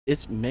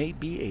It may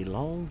be a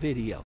long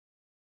video.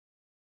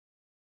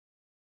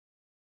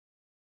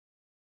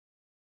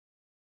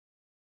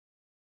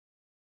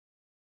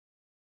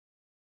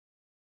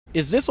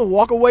 Is this a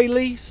walkaway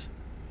lease?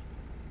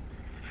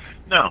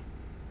 No.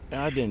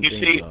 I didn't You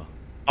think see, so.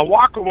 a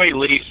walkaway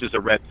lease is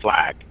a red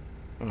flag.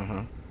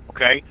 Uh-huh.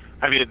 Okay?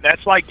 I mean,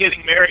 that's like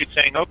getting married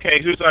saying,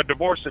 okay, who's our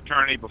divorce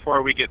attorney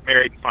before we get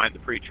married and find the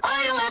preacher?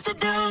 All you have to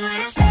do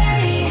is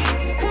stay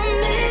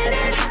a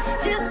minute,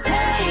 just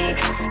take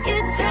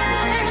your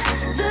time.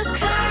 The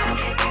clock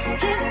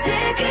is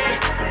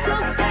ticking, so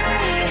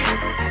stay.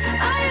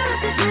 All you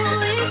have to do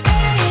is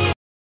stay.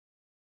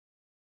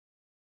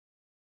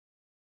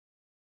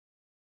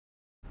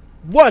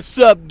 What's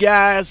up,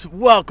 guys?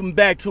 Welcome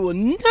back to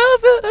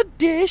another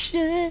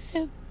edition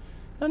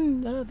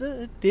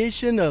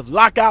of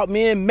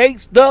Lockoutmen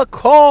Makes the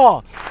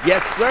Call.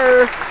 Yes,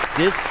 sir.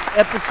 This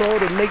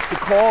episode of Make the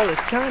Call is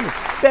kind of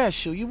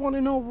special. You want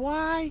to know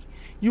why?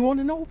 You want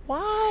to know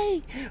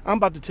why? I'm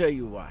about to tell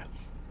you why.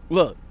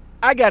 Look,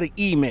 I got an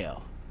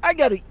email.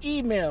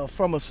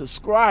 From a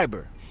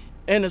subscriber.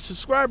 And the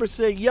subscriber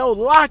said, yo,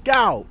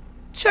 Lockout.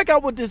 Check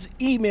out what this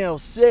email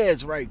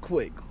says right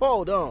quick.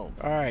 Hold on.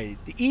 All right.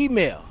 The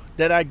email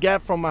that I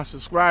got from my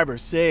subscriber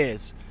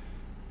says,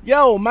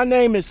 yo, my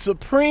name is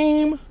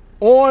Supreme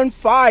on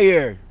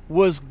Fire.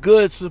 Was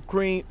good,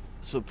 Supreme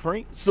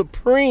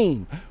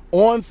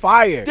on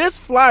Fire. This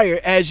flyer,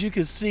 as you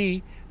can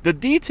see, the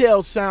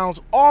details sounds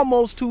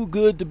almost too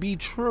good to be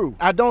true.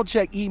 I don't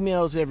check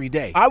emails every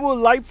day. I would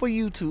like for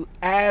you to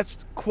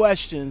ask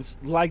questions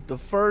like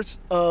first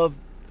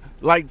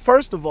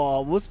of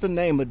all, what's the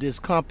name of this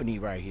company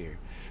right here?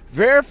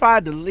 Verify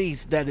the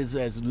lease that is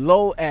as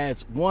low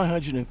as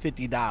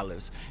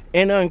 $150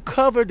 and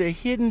uncover the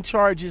hidden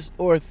charges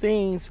or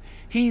things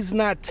he's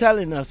not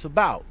telling us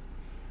about.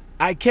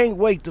 I can't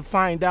wait to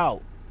find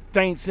out.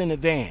 Thanks in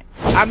advance.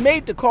 I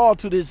made the call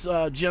to this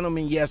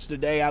gentleman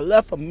yesterday. I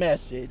left a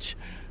message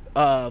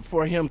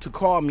for him to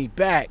call me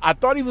back. I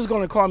thought he was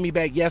going to call me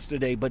back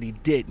yesterday, but he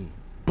didn't.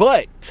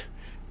 But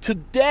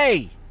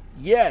today,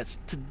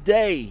 yes,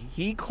 today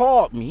he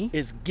called me.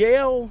 It's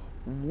Gail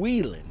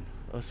Whelan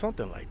or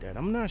something like that.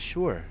 I'm not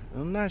sure.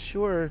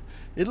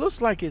 It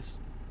looks like it's,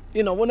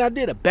 you know, when I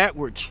did a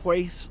backward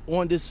trace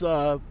on this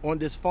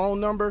phone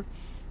number,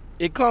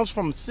 it comes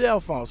from a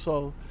cell phone.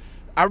 So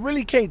I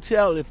really can't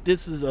tell if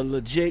this is a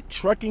legit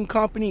trucking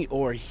company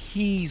or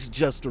he's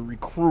just a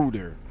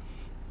recruiter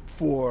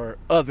for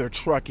other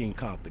trucking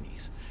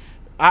companies.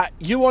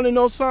 You want to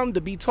know something?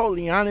 To be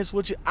totally honest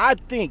with you, I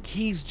think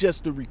he's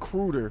just a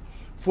recruiter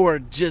for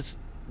just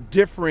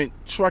different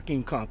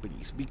trucking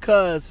companies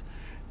because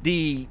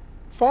the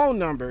phone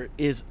number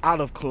is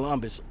out of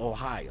Columbus,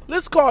 Ohio.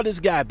 Let's call this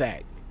guy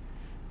back.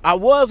 I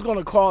was going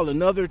to call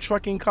another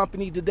trucking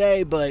company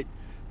today, but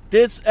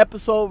this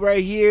episode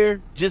right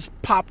here just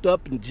popped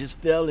up and just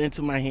fell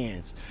into my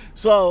hands.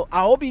 So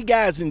I hope you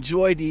guys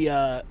enjoy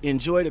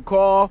the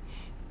call,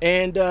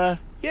 and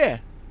yeah,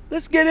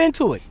 let's get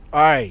into it.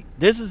 All right,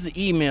 this is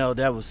the email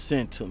that was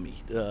sent to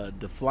me,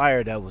 the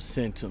flyer that was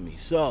sent to me.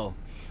 So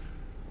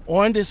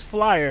on this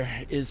flyer,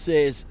 it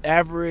says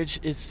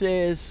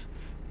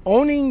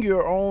owning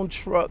your own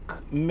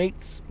truck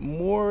makes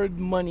more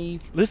money.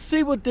 Let's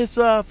see what this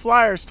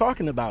flyer is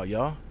talking about,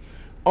 y'all.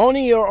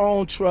 Owning your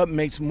own truck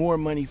makes more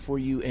money for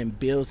you and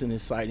builds an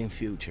exciting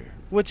future,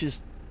 which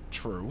is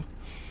true.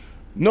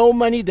 No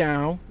money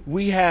down.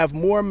 We have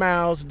more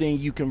miles than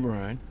you can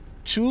run.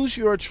 Choose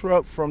your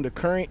truck from the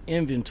current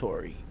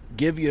inventory.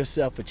 Give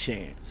yourself a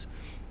chance.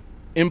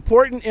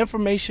 Important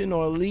information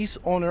on lease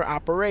owner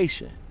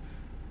operation.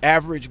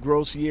 Average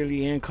gross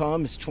yearly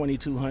income is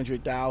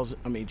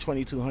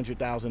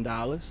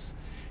 $2,200,000.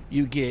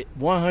 You get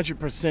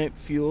 100%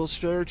 fuel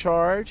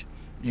surcharge.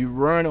 You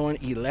run on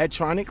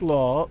electronic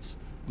logs.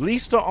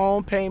 Lease to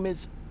own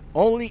payments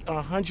only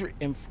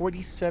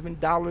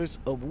 $147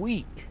 a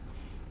week.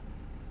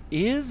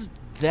 Is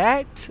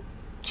that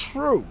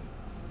true?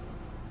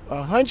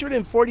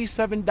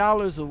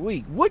 $147 a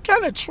week. What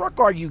kind of truck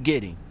are you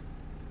getting?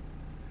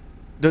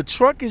 The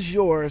truck is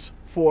yours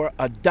for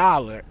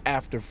 $1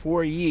 after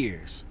 4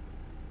 years.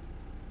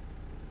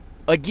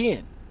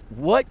 Again,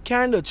 what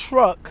kind of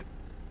truck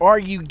are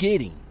you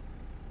getting?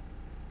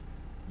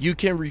 You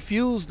can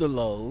refuse the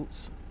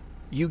loads.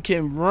 You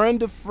can run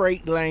the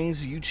freight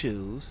lanes you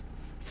choose.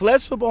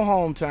 Flexible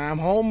home time,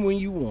 home when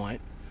you want.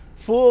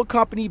 Full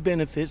company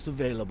benefits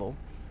available.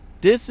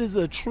 This is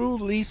a true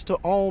lease to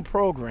own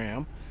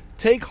program.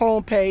 Take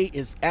home pay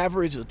is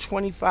average of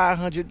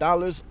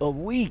 $2,500 a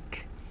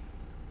week.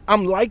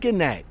 I'm liking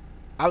that.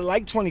 I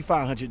like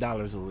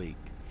 $2,500 a week.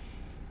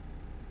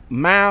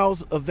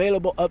 Miles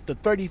available up to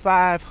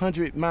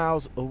 3,500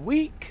 miles a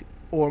week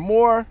or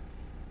more.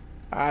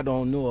 I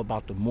don't know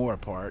about the more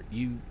part.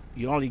 You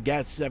only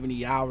got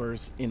 70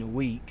 hours in a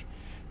week,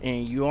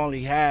 and you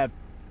only have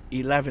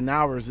 11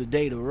 hours a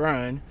day to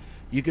run.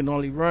 You can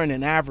only run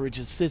an average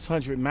of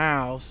 600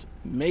 miles,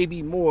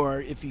 maybe more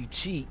if you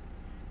cheat.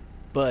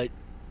 But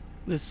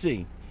let's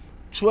see.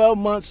 12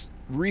 months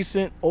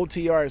recent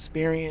OTR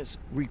experience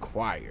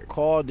required.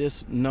 Call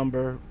this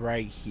number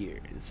right here.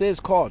 It says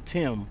call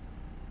Tim,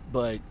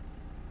 but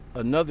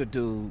another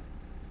dude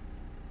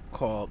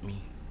called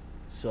me.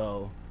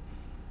 So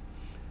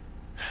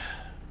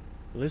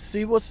let's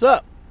see what's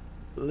up.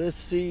 Let's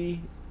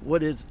see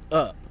what is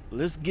up.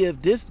 Let's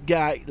give this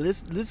guy,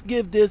 let's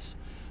give this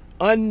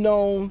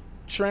unknown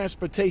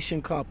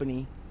transportation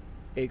company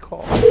a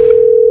call.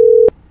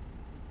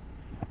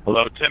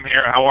 Hello, Tim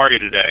here. How are you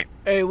today?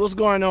 Hey, what's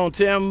going on,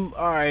 Tim?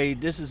 All right,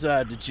 this is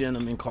the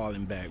gentleman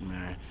calling back,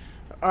 man.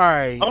 All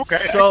right. Okay.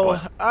 So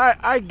excellent.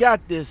 I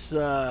got this.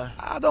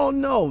 I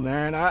don't know,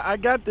 man. I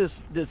got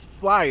this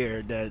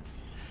flyer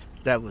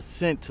that was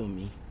sent to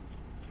me,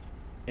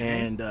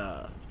 and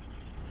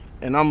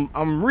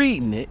I'm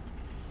reading it.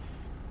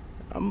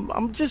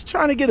 I'm just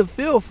trying to get a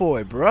feel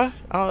for it, bruh.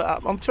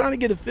 I'm trying to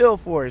get a feel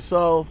for it.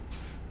 So,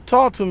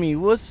 talk to me.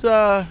 What's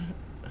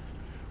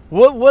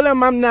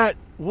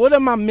what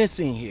am I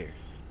missing here?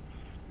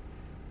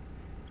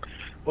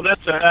 Well,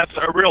 that's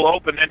a real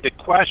open-ended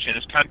question.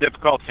 It's kind of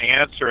difficult to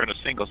answer in a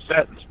single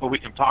sentence, but we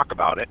can talk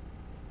about it.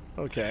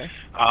 Okay.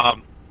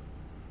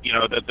 You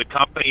know, the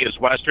company is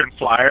Western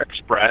Flyer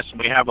Express, and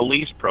we have a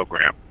lease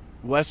program.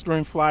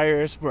 Western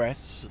Flyer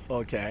Express.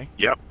 Okay.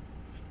 Yep.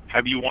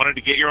 Have you wanted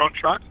to get your own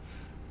truck?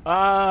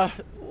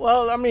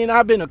 Well, I mean,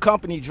 I've been a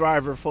company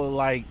driver for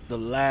like the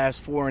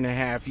last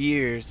 4.5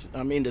 years.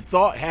 I mean, the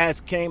thought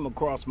has came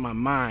across my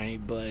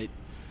mind, but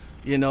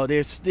you know,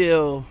 there's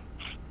still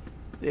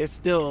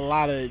a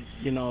lot of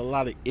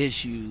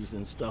issues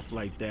and stuff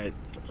like that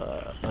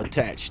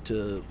attached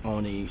to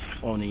owning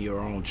your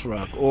own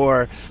truck.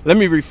 Or let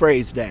me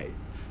rephrase that: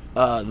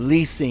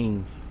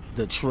 leasing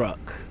the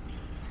truck.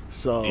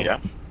 So,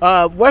 yeah.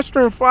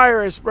 Western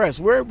Flyer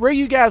Express. Where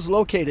you guys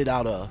located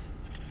out of?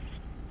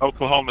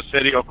 Oklahoma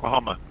City,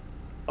 Oklahoma.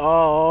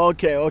 Oh,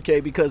 okay.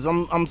 Because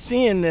I'm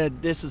seeing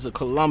that this is a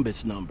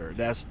Columbus number.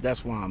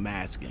 That's why I'm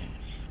asking.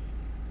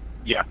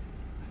 Yeah.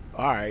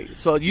 All right.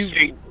 So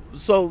you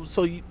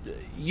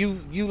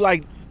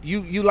like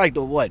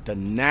the what? The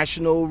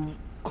National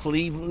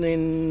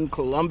Cleveland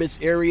Columbus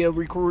area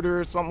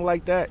recruiter or something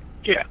like that?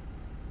 Yeah.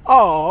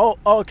 Oh,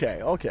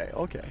 okay.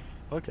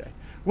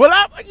 Well,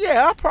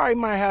 I probably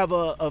might have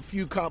a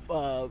few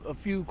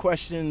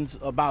questions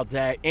about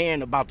that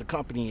and about the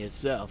company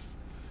itself.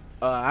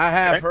 I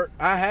have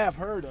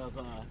heard of.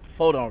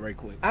 Hold on, right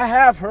quick. I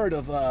have heard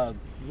of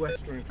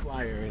Western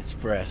Flyer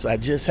Express. I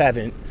just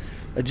haven't.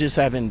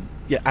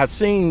 Yeah, I've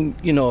seen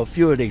a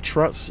few of their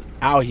trucks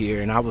out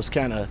here, and I was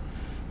kind of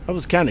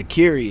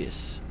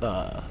curious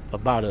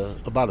about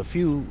a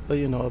few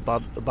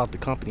about the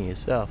company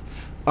itself.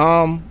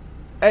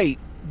 Hey.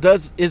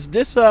 Is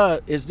this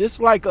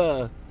like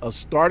a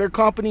starter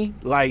company?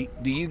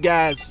 Like, do you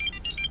guys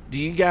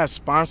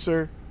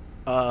sponsor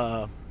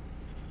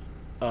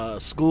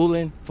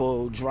schooling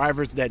for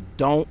drivers that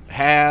don't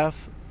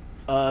have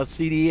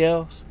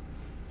CDLs?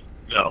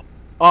 No.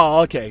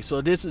 Oh, okay.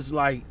 So this is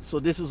like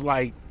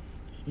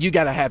you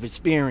got to have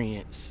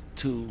experience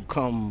to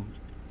come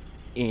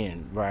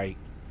in, right?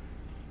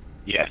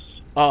 Yes.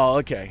 Oh,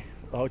 okay.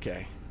 All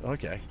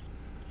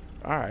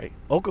right.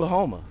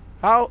 Oklahoma.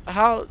 How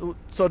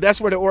so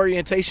that's where the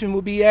orientation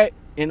will be at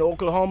in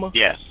Oklahoma?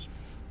 Yes.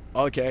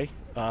 Okay.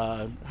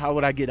 How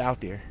would I get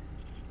out there?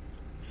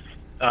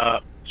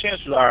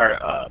 Chances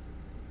are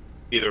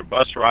either a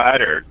bus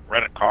ride or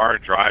rent a car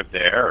and drive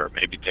there, or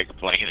maybe take a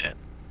plane in,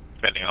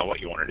 depending on what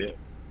you want to do.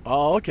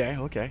 Oh,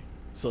 okay.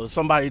 So if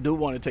somebody do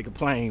want to take a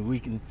plane, we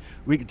can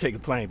take a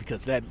plane,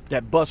 because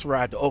that bus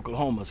ride to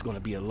Oklahoma is going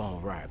to be a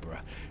long ride, bro.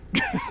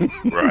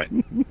 Right.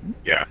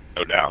 Yeah,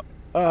 no doubt.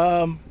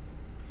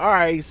 All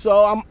right,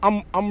 so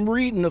I'm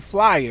reading the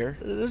flyer.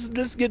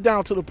 Let's get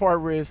down to the part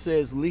where it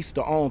says lease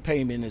to own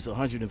payment is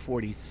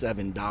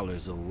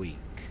 $147 a week.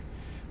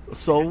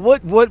 So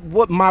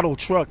what model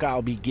truck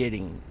I'll be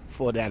getting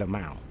for that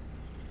amount?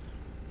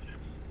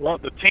 Well,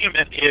 the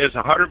payment is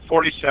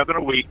 $147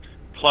 a week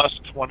plus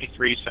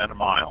 23 cents a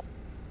mile,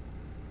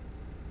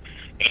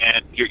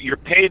 and you're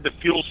paid the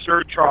fuel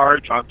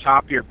surcharge on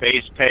top of your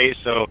base pay.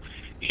 So,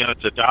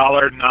 it's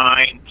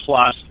 $1.09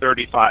 plus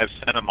 35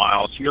 cents a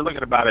mile. So you're looking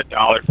at about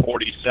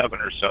 $1.47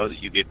 or so that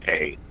you get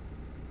paid.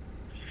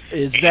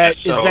 Is that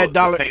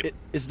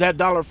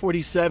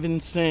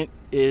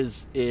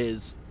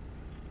 $1.47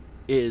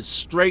 is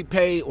straight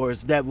pay, or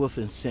is that with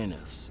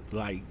incentives?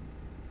 Like,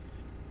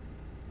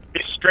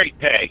 it's straight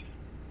pay.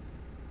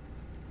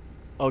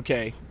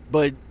 Okay,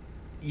 but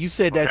you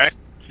said Okay.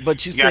 you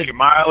got your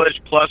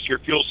mileage plus your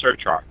fuel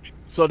surcharge.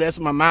 So that's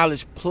my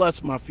mileage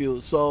plus my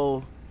fuel.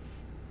 So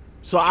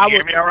Can you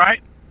hear me all right?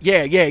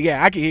 Yeah.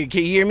 I can hear.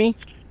 Can you hear me?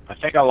 I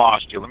think I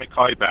lost you. Let me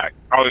call you back.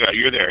 Oh, yeah,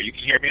 you're there. You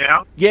can hear me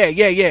now? Yeah.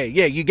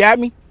 You got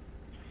me?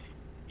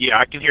 Yeah,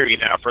 I can hear you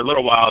now. For a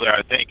little while there,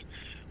 I think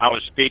I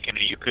was speaking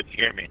and you couldn't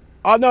hear me.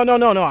 Oh,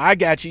 no. I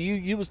got you.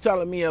 You was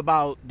telling me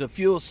about the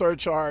fuel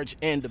surcharge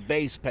and the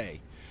base pay.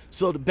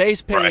 So the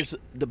base pay is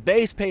 $100. The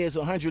base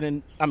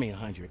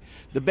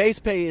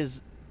pay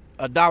is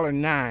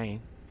 $1.09,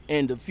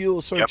 and the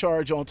fuel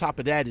surcharge on top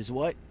of that is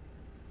what?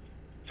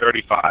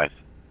 $35.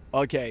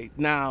 Okay,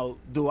 now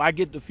do I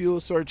get the fuel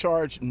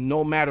surcharge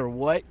no matter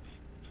what?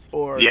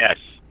 Or Yes,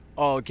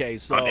 okay,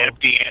 so on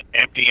empty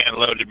and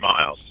loaded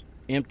miles.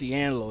 empty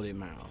and loaded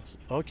miles.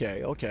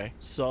 Okay, okay.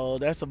 So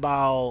that's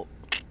about,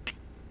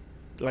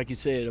 like you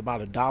said,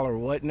 about a dollar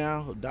what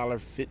now?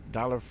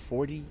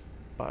 $1.40?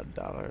 About a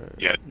dollar.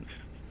 Yeah,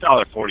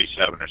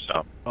 $1.47 or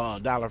so.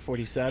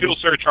 $1.47. Fuel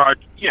surcharge,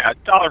 yeah,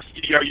 dollar.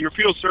 Your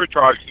fuel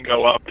surcharge can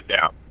go up and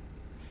down.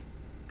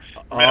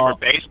 Remember,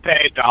 base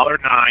pay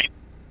 $1.09.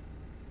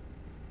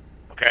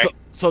 Okay.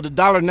 So the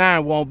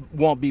 $1.09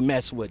 won't be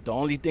messed with. The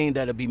only thing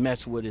that'll be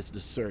messed with is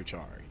the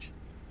surcharge.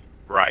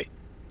 Right.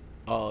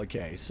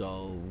 Okay,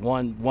 so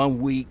one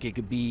week it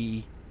could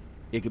be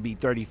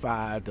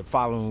 35. The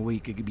following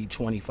week it could be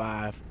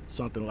 25,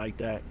 something like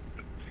that.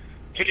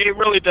 It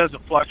really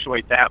doesn't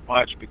fluctuate that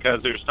much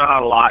because there's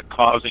not a lot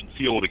causing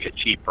fuel to get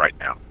cheap right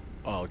now.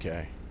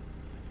 Okay.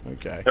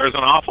 Okay. There's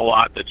an awful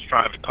lot that's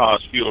trying to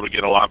cause fuel to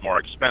get a lot more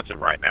expensive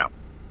right now.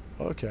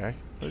 Okay.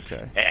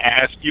 Okay.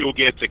 As fuel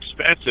gets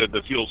expensive,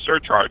 the fuel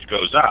surcharge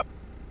goes up.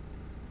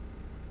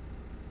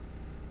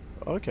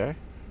 Okay.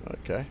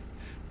 Okay.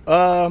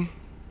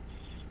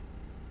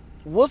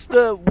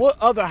 What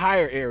other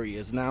higher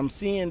areas? Now I'm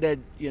seeing that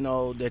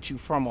that you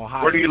from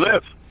Ohio. Where do you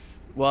live?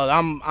 Well,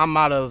 I'm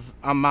out of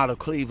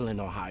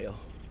Cleveland, Ohio.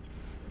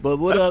 But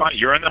what That's fine.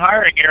 You're in the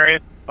hiring area.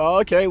 Oh,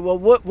 okay. Well,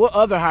 what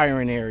other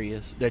hiring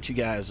areas that you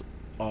guys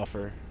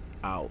offer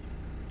out?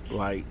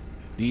 Like,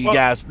 do you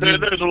guys?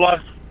 There's a lot.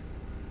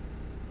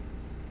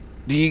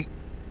 Do you?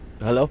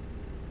 Hello.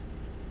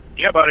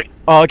 Yeah, buddy.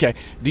 Oh, okay.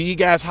 Do you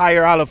guys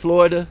hire out of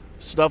Florida,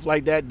 stuff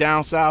like that,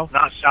 down south?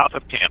 Not south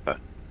of Tampa.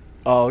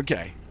 Oh,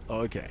 okay.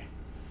 Okay.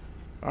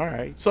 All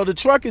right. So the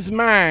truck is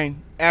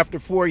mine after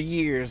 4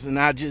 years, and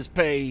I just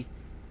pay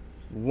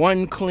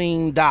 $1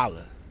 clean.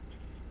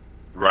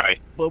 Right.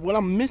 But what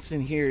I'm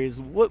missing here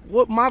is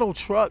what model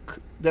truck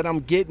that I'm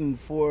getting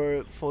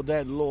for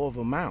that low of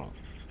amount.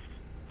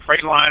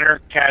 Freightliner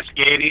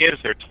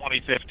Cascadias, they're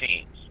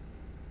 2015s.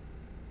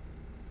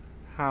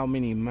 How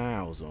many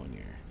miles on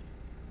there?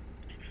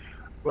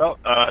 Well,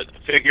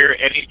 figure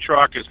any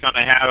truck is going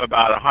to have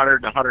about 100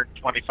 to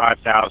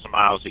 125,000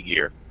 miles a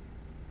year.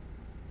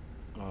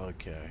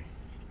 Okay.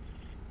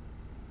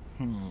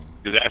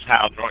 Because that's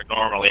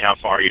normally how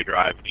far you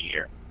drive in a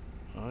year.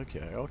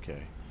 Okay.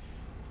 Okay.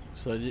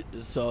 So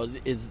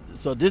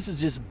this is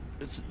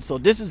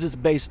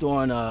just based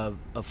on a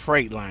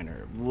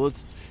Freightliner.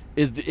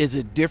 Is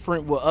it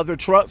different with other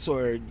trucks,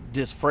 or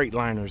just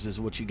Freightliners is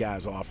what you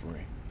guys are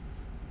offering?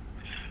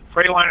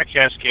 Freightliner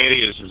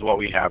Cascadias is what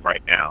we have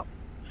right now.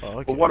 Oh,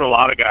 okay. But what a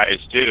lot of guys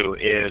do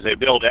is they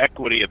build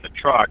equity in the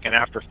truck, and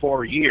after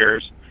 4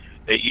 years,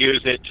 they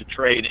use it to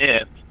trade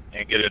in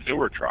and get a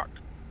newer truck.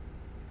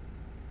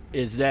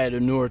 Is that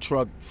a newer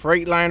truck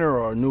Freightliner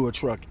or a newer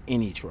truck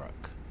any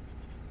truck?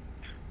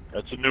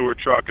 That's a newer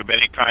truck of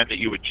any kind that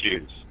you would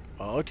choose.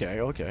 Oh, okay,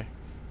 okay.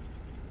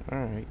 All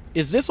right.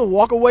 Is this a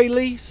walkaway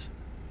lease?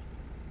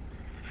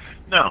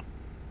 No.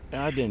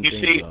 I didn't You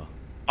think see, so.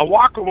 A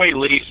walkaway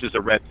lease is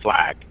a red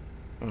flag.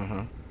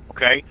 Uh-huh.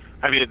 Okay?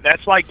 I mean,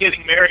 that's like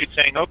getting married,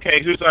 saying,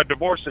 okay, who's our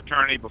divorce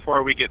attorney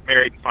before we get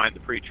married and find the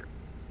preacher?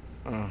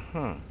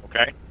 Uh-huh.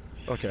 Okay?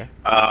 Okay.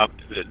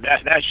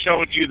 That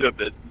showed you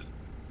the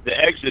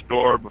exit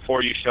door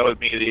before you showed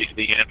me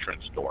the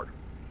entrance door.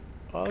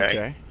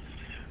 Okay.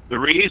 The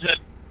reason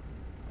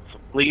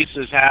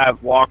leases have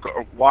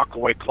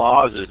walkaway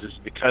clauses is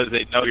because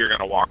they know you're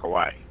going to walk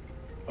away.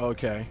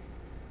 Okay.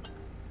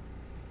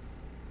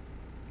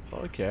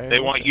 Okay. They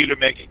want you to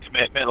make a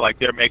commitment like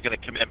they're making a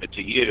commitment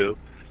to you.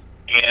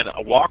 And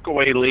a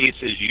walkaway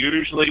lease is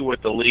usually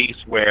with the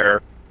lease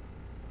where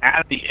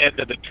at the end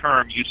of the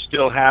term you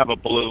still have a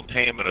balloon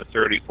payment of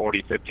 $30,000,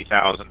 $40,000,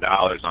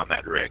 $50,000 on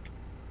that rig.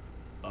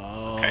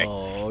 Oh, Okay.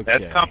 okay.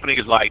 That's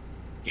companies like,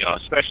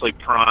 especially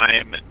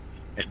Prime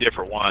and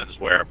different ones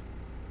where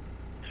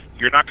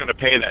you're not going to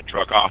pay that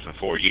truck off in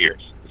 4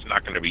 years. It's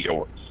not going to be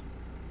yours.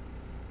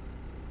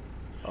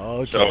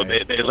 Okay. So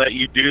they let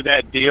you do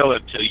that deal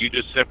until you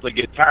just simply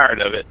get tired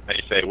of it.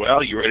 They say,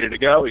 well, you ready to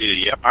go?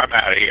 Yep, I'm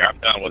out of here. I'm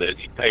done with it.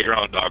 You pay your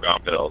own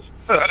doggone bills.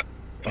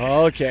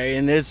 Okay,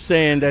 and it's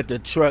saying that the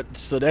truck,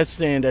 so that's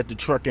saying that the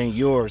truck ain't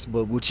yours,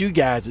 but what you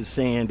guys is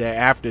saying that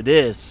after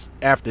this,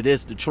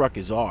 the truck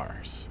is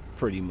ours,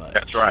 pretty much.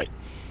 That's right.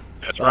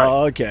 That's right.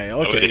 Okay,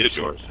 So okay. it is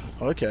yours.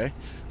 Okay.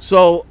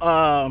 So,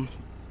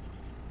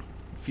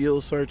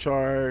 fuel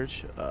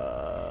surcharge,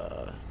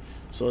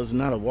 so it's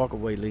not a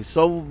walkaway lease.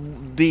 So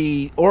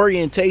the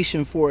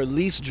orientation for a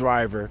lease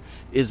driver,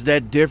 is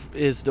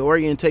the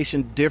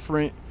orientation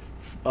different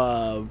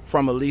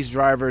from a lease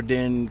driver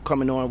than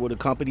coming on with a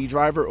company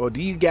driver, or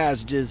do you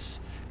guys just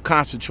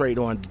concentrate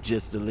on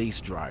just the lease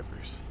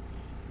drivers?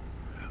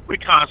 We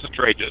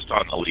concentrate just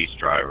on the lease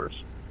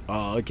drivers.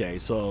 Oh, okay.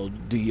 So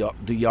do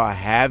y'all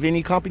have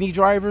any company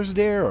drivers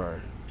there,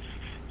 or?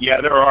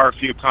 Yeah, there are a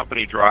few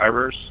company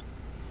drivers,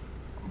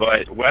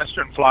 but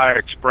Western Flyer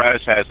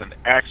Express has an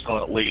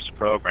excellent lease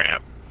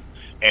program.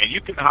 And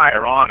you can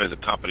hire on as a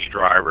company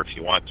driver if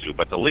you want to,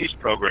 but the lease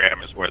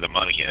program is where the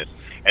money is,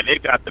 and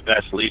they've got the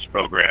best lease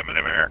program in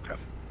America.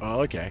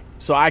 Oh, okay.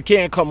 So I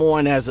can't come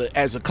on as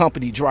a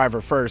company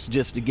driver first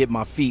just to get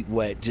my feet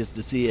wet, just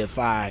to see if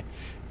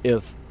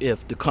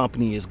the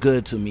company is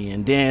good to me,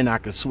 and then I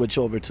could switch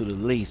over to the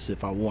lease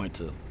if I want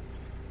to.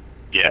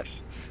 Yes.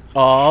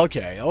 Oh,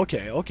 okay.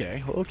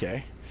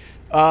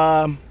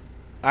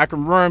 I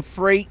can run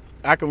freight.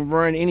 I can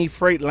run any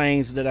freight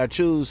lanes that I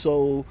choose.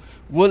 So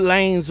what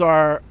lanes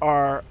are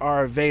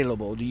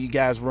available? Do you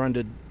guys run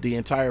the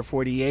entire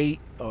 48,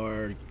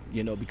 or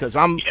because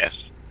I'm Yes.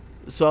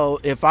 so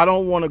if I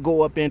don't want to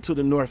go up into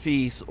the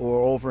Northeast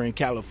or over in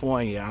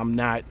California, I'm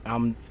not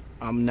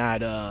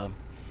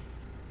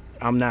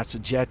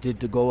subjected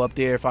to go up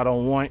there if I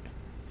don't want.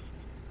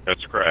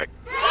 That's correct.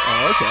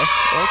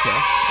 Oh, okay.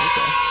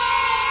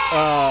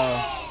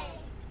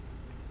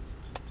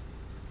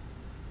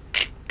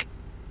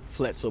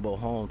 Flexible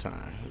home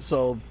time.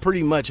 So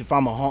pretty much, if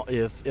I'm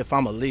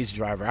a lease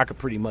driver, I could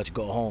pretty much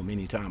go home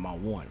anytime I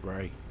want,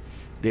 right?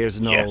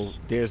 There's no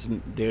there's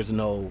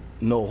no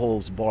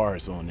holds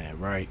bars on that,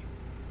 right?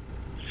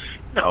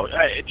 No,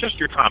 it's just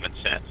your common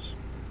sense,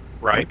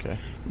 right? Okay.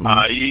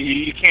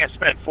 You can't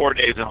spend 4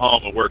 days at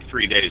home and work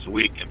 3 days a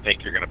week and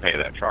think you're going to pay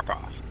that truck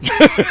off.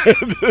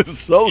 It's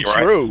so You're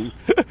true.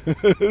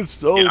 It's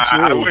so true.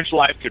 I wish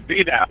life could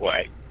be that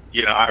way.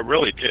 I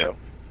really do.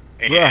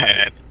 And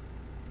Right.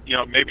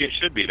 maybe it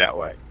should be that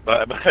way.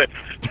 But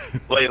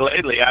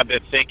lately, I've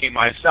been thinking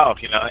myself,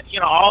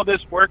 all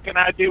this working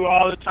I do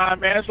all the time,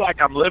 man, it's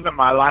like I'm living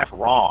my life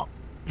wrong.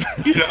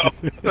 It's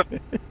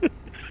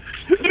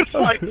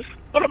like,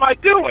 what am I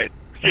doing?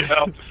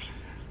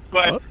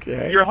 But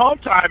Okay. your home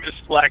time is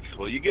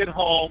flexible. You get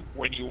home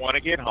when you want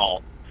to get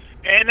home.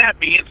 And that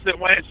means that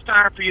when it's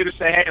time for you to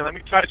say, hey, let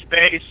me touch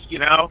base,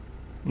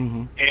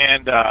 Mm-hmm.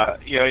 and,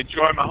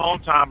 enjoy my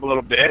home time a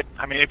little bit.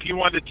 I mean, if you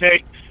want to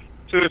take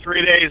 2 or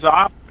 3 days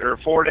off or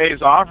 4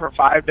 days off or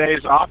 5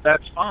 days off,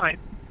 that's fine.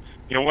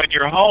 When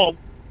you're home,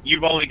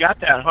 you've only got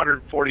that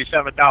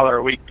 $147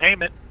 a week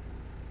payment.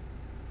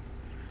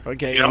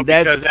 Okay, And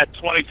because that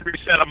 23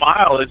 cents a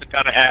mile isn't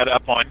going to add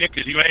up on you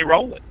because you ain't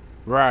rolling.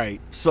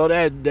 right. So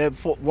that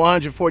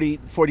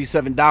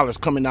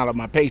 $147 coming out of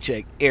my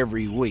paycheck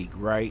every week,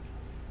 right?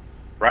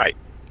 Right.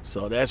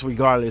 So that's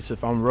regardless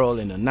if I'm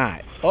rolling or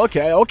not.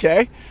 Okay.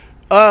 Okay.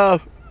 So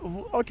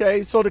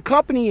the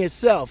company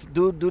itself,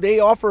 do they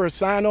offer a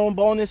sign-on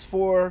bonus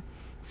for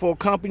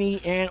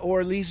company and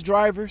or lease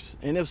drivers?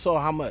 And if so,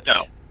 how much?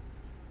 No.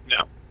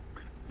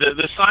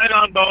 The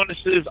sign-on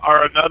bonuses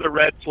are another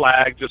red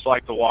flag, just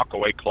like the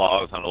walk-away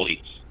clause on a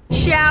lease.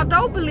 Child,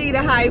 don't believe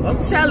the hype.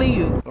 I'm telling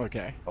you.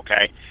 Okay.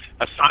 Okay?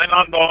 A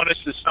sign-on bonus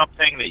is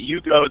something that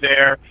you go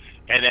there,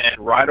 and then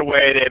right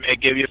away they may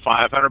give you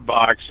 $500,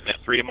 and then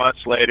 3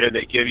 months later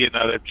they give you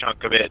another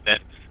chunk of it, and then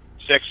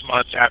 6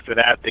 months after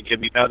that they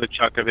give you another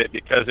chunk of it,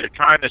 because they're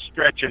trying to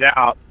stretch it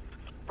out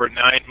for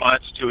 9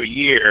 months to a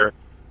year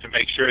to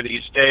make sure that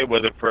you stay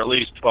with them for at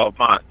least 12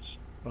 months.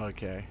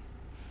 Okay.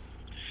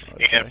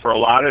 And for a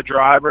lot of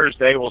drivers,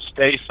 they will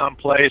stay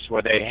someplace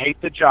where they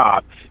hate the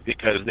job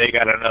because they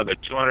got another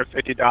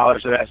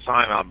 $250 of that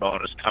sign-on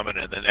bonus coming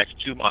in the next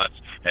 2 months,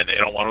 and they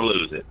don't want to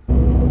lose it.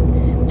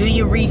 Do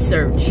your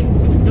research.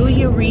 Do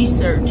your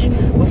research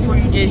before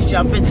you just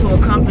jump into a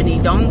company.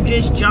 Don't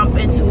just jump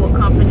into a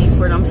company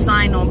for them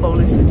sign-on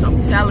bonuses.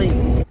 I'm telling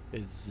you.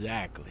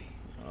 Exactly.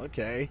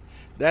 Okay.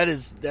 That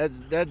is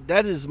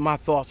my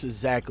thoughts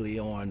exactly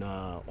on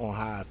how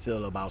I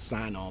feel about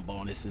sign-on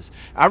bonuses.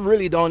 I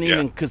really don't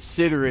even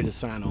consider it a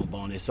sign-on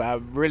bonus. I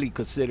really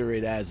consider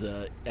it as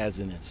an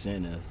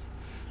incentive.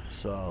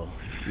 So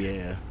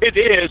yeah. It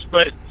is,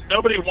 but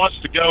nobody wants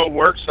to go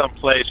work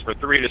someplace for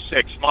 3 to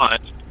 6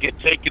 months, get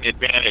taken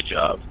advantage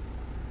of,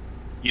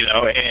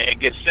 and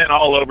get sent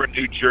all over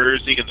New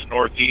Jersey and the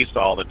Northeast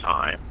all the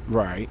time.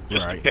 Right.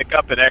 Just Right. to pick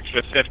up an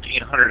extra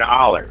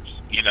 $1,500.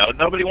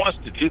 Nobody wants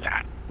to do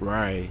that.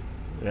 Right.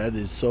 That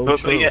is so But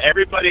true. yeah,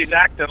 everybody's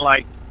acting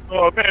like,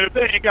 oh man, if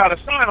they ain't got a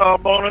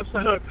sign-on bonus,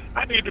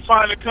 I need to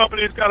find a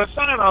company that's got a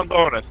sign-on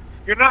bonus.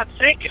 You're not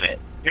thinking it.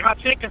 You're not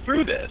thinking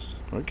through this.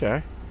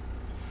 Okay.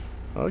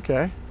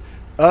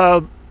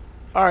 All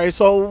right.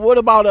 So what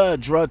about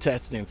drug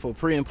testing, for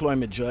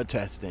pre-employment drug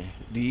testing?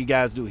 Do you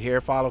guys do hair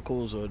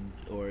follicles or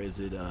is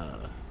it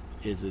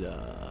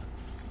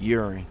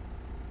urine?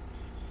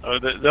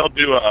 They'll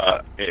do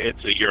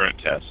it's a urine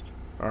test.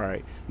 All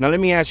right. Now let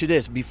me ask you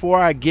this: before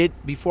I get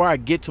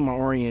to my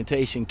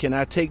orientation, can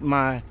I take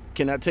my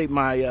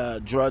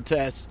drug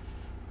test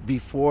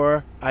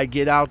before I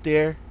get out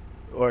there,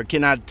 or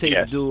can I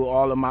do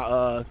all of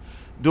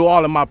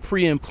my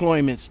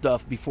pre-employment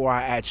stuff before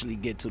I actually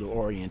get to the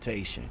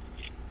orientation?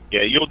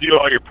 Yeah, you'll do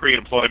all your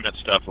pre-employment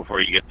stuff before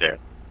you get there.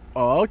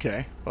 Oh,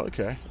 okay.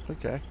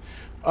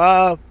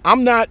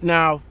 I'm not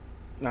now.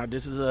 Now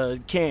this is a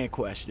can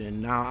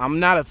question. Now I'm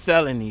not a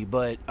felony,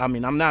 but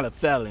I'm not a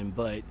felon.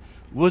 But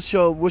what's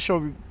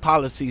your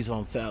policies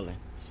on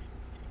felons?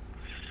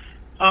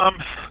 Let's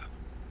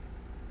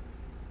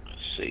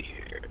see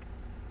here.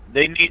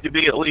 They need to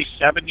be at least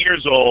 7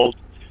 years old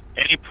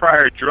Any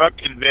prior drug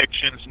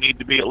convictions need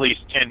to be at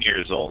least 10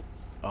 years old.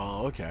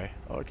 Oh, okay,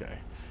 okay.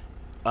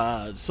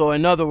 So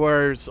in other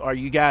words, are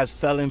you guys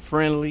felon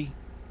friendly,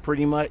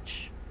 pretty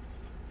much?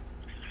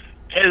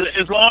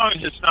 As long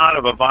as it's not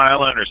of a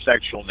violent or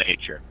sexual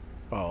nature.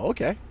 Oh,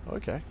 okay,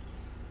 okay.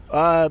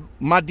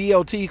 My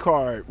DOT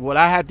card, would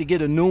I have to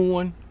get a new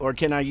one, or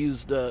can I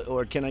use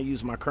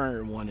my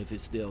current one if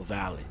it's still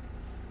valid?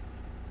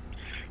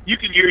 You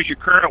can use your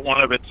current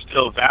one if it's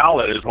still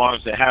valid, as long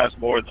as it has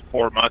more than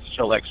 4 months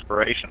till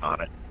expiration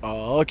on it.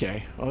 Oh,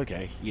 okay,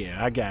 okay.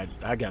 Yeah, I got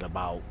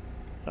about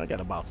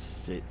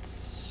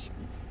 6,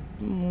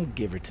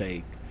 give or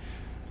take.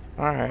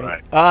 All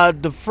right.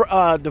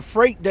 The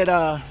freight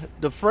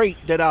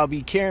that I'll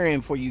be carrying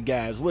for you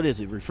guys, what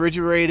is it?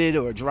 Refrigerated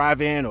or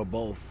drive-in or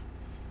both?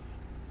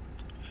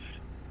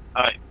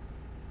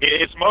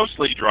 It's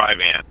mostly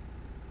drive-in.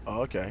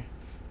 Oh, okay.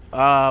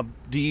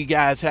 Do you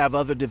guys have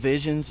other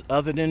divisions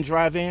other than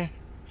drive-in?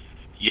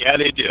 Yeah,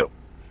 they do.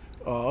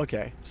 Oh,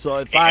 okay. So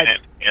if and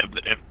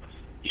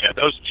yeah,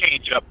 those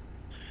change up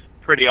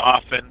pretty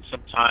often.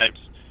 Sometimes,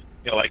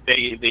 like they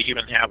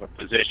even have a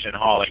position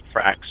hauling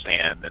frac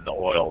sand in the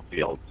oil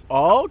fields.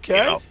 Oh,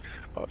 okay.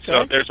 Okay.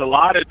 So there's a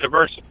lot of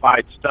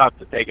diversified stuff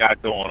that they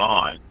got going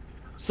on.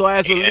 So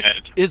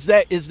is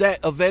that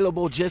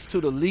available just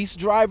to the lease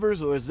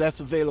drivers, or is that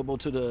available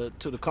to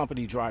the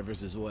company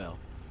drivers as well?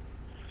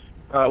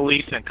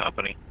 Leasing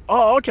company.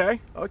 Oh,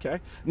 okay, okay.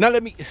 Now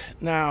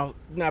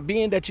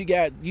being that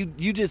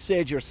you just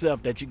said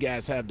yourself that you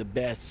guys have the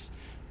best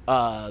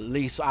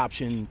lease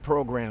option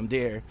program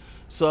there.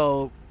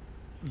 So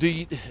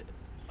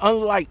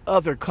unlike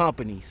other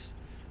companies,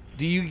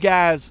 do you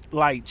guys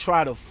like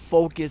try to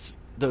focus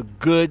the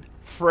good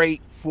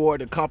freight for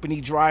the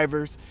company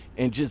drivers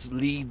and just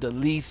leave the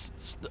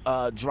lease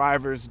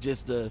drivers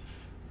just to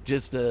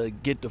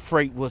get the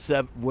freight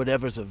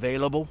whatever's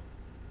available?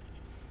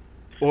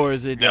 Or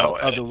is it the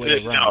other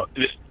way around?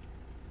 No,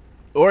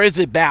 or is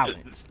it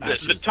balanced?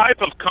 The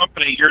type of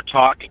company you're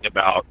talking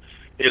about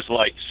is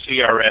like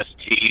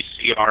CRST,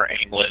 CR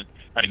England.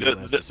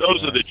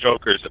 Those are the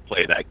jokers that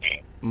play that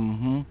game.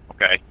 Mm-hmm.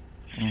 Okay?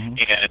 Mm-hmm.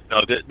 And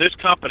no, this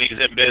company is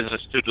in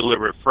business to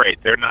deliver freight.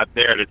 They're not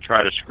there to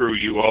try to screw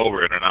you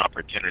over in an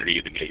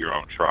opportunity to get your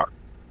own truck.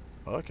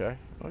 Okay,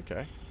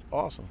 okay.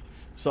 Awesome.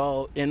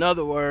 So, in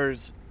other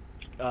words,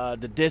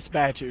 the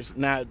dispatchers,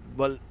 now,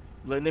 well,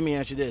 let me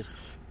ask you this.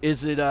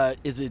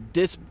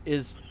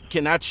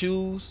 Can I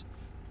choose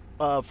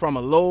from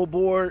a load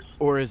board,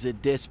 or is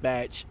it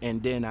dispatch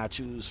and then I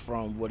choose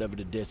from whatever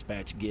the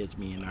dispatch gives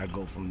me and I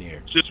go from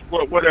there? Just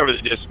whatever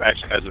the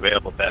dispatch has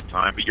available at that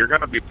time, but you're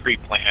going to be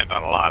pre-planned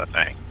on a lot of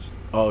things.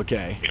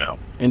 Okay.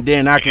 And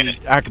then I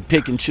can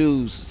pick and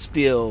choose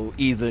still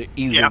either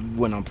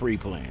when I'm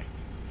pre-planned.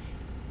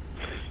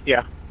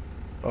 Yeah.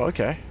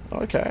 Okay.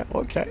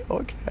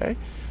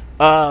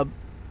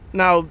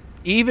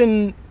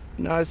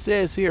 Now it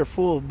says here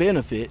full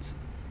benefits.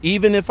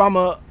 Even if I'm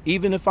a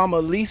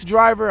lease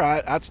driver,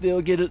 I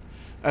still get it.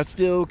 I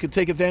still could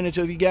take advantage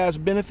of you guys'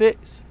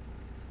 benefits.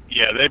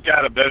 Yeah, they've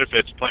got a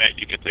benefits plan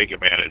you can take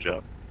advantage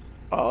of.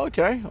 Oh,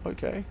 okay.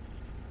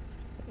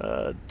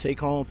 Take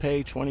home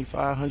pay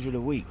 $2,500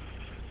 a week.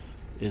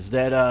 Is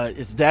that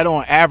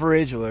on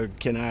average, or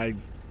can I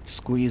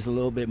squeeze a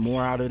little bit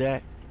more out of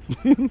that?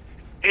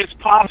 It's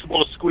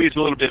possible to squeeze a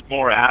little bit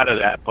more out of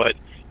that, but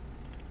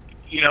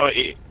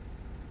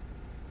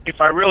if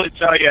I really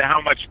tell you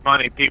how much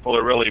money people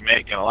are really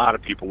making, a lot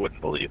of people wouldn't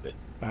believe it.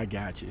 I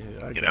got you.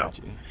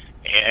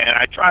 And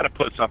I try to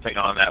put something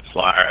on that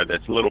flyer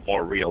that's a little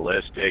more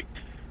realistic,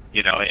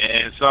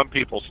 and some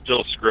people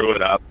still screw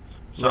it up.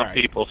 Some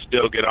people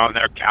still get on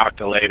their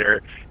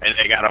calculator, and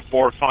they got a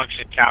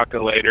 4-function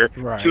calculator.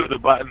 Right. 2 of the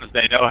buttons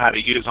they know how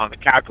to use on the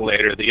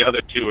calculator. The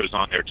other 2 is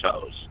on their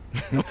toes.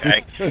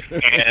 Okay?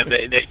 And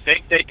they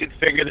think they can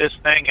figure this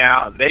thing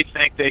out. They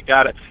think they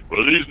got it.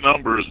 Well, these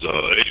numbers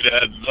ain't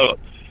adding up.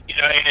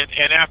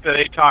 And after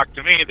they talk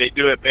to me, they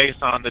do it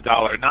based on the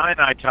 $1.09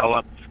 I tell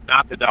them,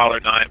 not the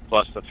 $1.09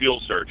 plus the fuel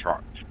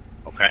surcharge.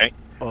 Okay?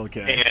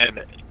 Okay.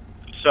 And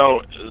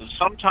so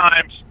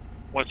sometimes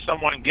when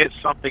someone gets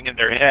something in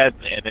their head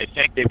and they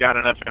think they've got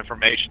enough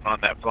information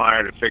on that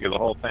flyer to figure the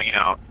whole thing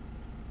out,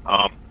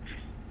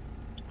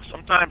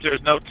 sometimes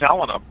there's no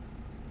telling them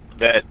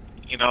that,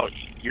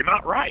 you're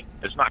not right.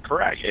 It's not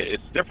correct.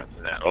 It's different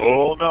than that.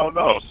 Oh,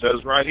 no, it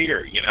says right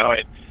here,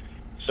 and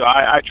so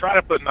I try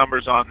to put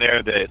numbers on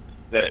there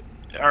that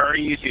are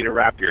easy to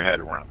wrap your head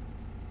around.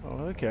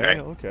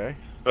 Okay.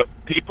 But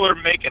people are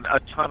making a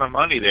ton of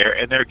money there,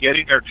 and they're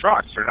getting their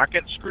trucks. They're not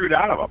getting screwed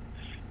out of them.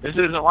 This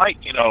isn't like,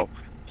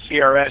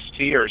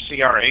 CRST or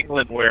CR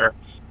England where,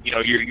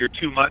 you're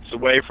 2 months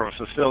away from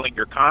fulfilling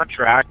your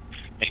contract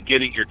and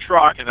getting your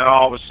truck, and then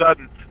all of a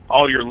sudden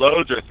all your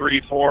loads are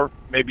 3, 4,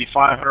 maybe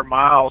 500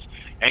 miles,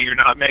 and you're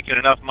not making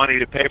enough money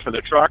to pay for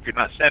the truck. You're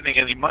not sending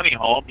any money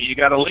home. You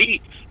got to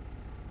leave.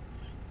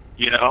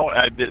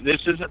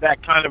 This isn't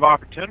that kind of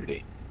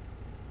opportunity.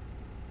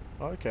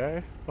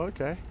 Okay.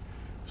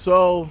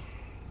 So,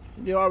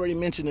 you already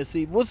mentioned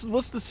the what's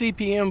the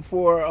CPM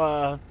for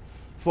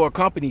a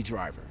company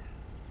driver?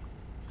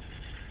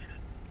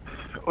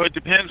 Well, it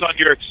depends on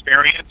your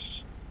experience,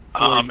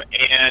 For-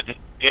 and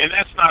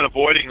that's not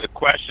avoiding the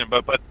question,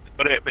 but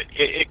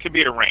it could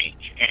be a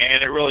range,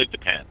 and it really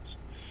depends.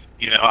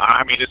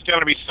 I mean, it's going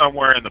to be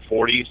somewhere in the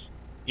 40s.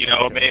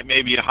 Okay.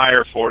 Maybe a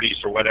higher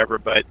 40s or whatever,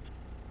 but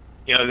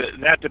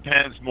that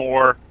depends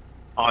more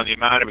on the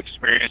amount of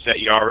experience that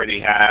you already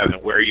have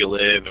and where you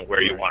live and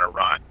where you Right. want to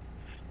run.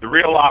 The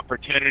real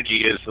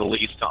opportunity is the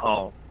lease to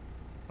own.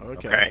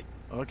 Okay. Okay.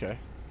 Okay.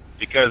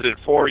 Because in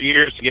 4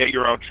 years to get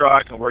your own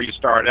truck and where you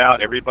start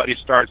out, everybody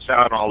starts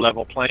out on a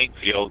level playing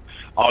field.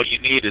 All you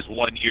need is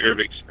 1 year of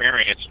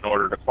experience in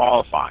order to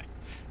qualify.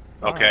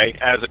 Okay,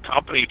 as a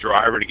company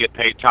driver to get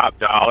paid top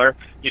dollar,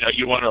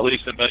 you want at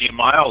least 1 million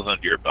miles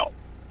under your belt.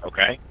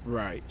 Okay,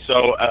 Right.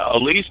 so a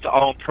lease to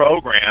own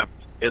program,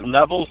 it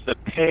levels the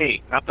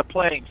pay, not the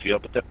playing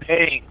field, but the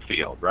paying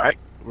field, right?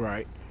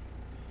 Right.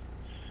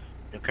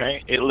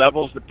 Okay, it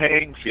levels the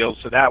paying field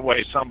so that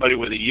way somebody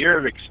with a year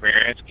of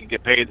experience can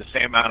get paid the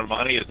same amount of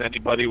money as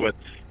anybody with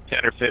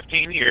 10 or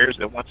 15 years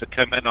that wants to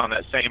come in on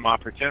that same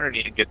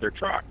opportunity and get their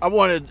truck. I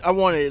wanted to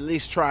at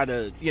least try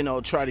to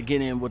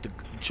get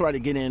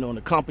in on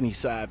the company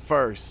side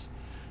first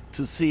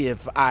to see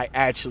if I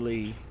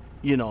actually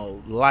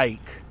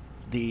like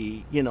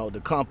the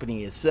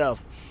company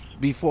itself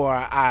before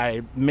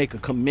I make a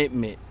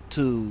commitment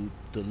to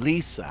the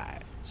lease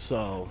side.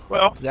 So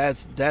Well,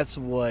 that's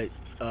what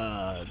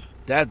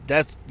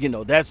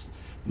that's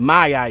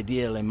my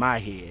ideal in my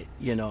head,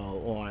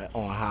 on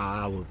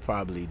how I would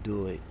probably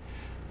do it.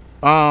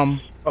 well,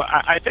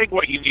 I think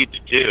what you need to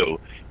do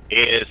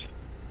is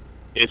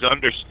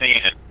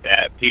understand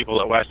that people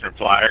at Western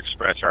Flyer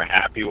Express are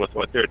happy with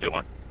what they're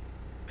doing.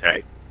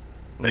 Okay,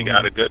 they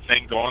got a good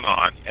thing going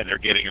on, and they're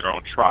getting their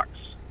own trucks.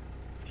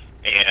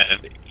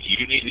 And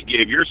you need to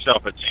give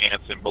yourself a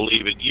chance and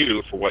believe in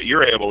you for what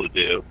you're able to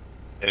do,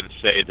 and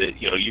say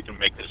that you can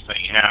make this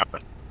thing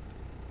happen.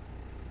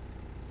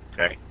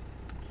 Okay.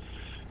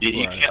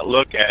 You Right. can't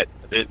look at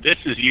this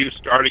is you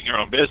starting your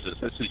own business.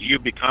 This is you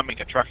becoming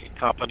a trucking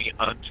company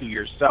unto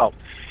yourself.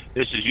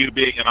 This is you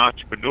being an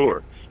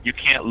entrepreneur. You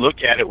can't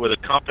look at it with a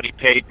company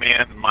paid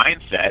man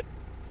mindset.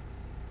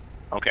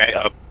 Okay,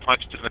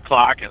 punched in the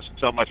clock and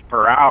so much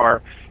per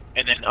hour,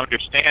 and then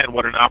understand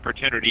what an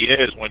opportunity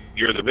is when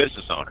you're the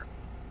business owner.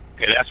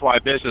 Okay, that's why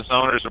business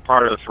owners are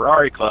part of the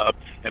Ferrari Club,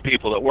 and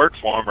people that work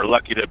for them are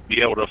lucky to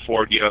be able to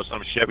afford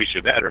some Chevy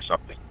Chevette or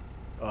something.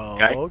 Oh,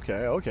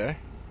 Okay?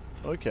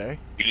 okay.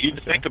 You need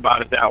to think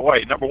about it that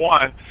way. Number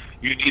one,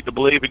 you need to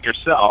believe in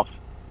yourself.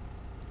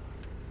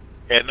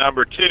 And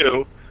number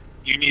two,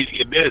 you need to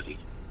get busy.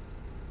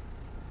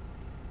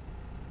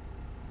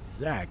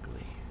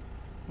 Exactly.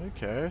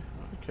 Okay.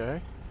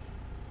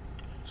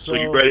 So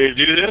you ready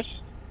to do this?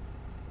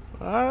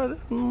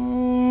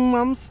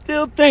 I'm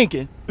still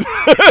thinking.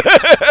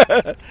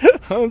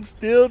 I'm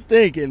still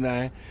thinking,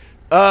 man.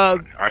 All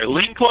right,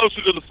 lean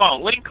closer to the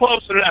phone. Lean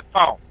closer to that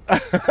phone.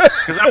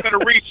 Because I'm going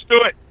to reach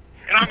through it,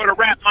 and I'm going to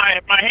wrap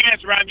my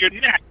hands around your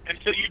neck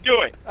until you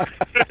do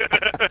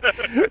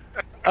it.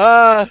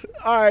 All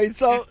right.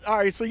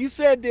 So you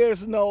said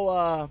there's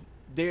no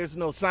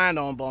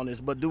sign-on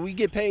bonus, but do we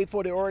get paid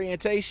for the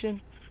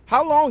orientation?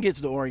 How long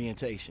is the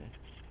orientation?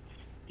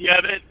 Yeah,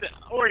 the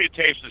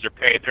orientations are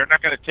paid. They're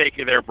not going to take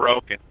you there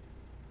broke and,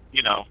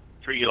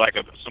 treat you like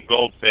some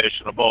goldfish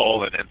in a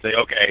bowl and then say,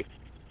 okay,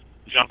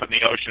 jump in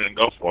the ocean and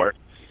go for it.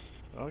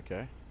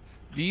 Okay.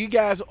 Do you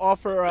guys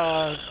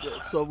offer,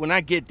 so when I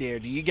get there,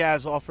 do you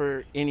guys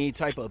offer any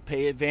type of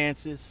pay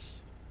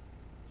advances?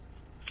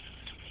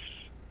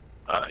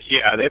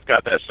 Yeah, they've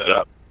got that set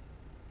up.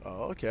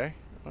 Oh, okay.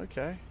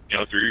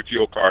 Through your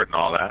fuel card and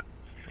all that.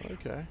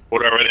 Okay.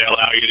 Whatever they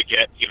allow you to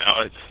get,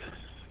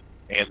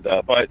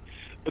 but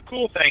the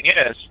cool thing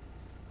is,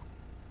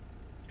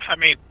 I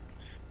mean,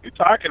 you're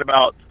talking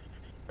about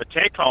a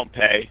take-home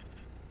pay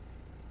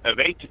of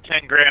 $8,000 to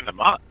 $10,000 a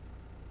month.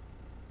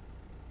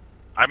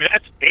 I mean,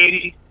 that's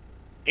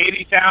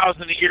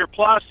 $80,000 a year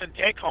plus in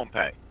take-home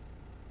pay,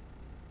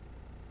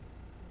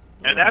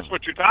 and that's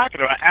what you're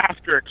talking about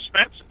after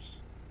expenses.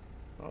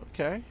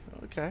 Okay.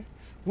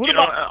 What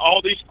about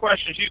all these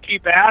questions you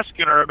keep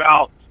asking are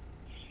about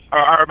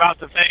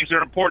the things that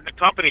are important to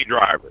company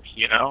drivers?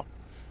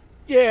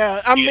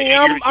 Yeah, I mean,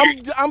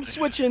 you're I'm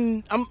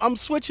switching. I'm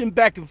switching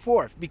back and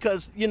forth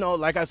because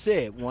like I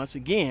said, once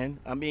again,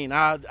 I mean,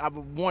 I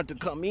would want to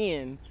come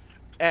in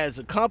as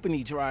a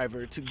company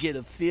driver to get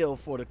a feel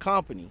for the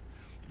company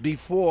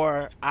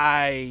before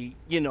I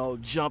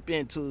jump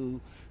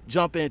into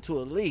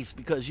a lease,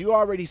 because you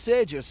already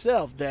said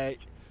yourself that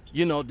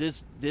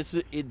this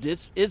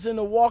isn't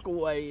a walk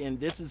away, and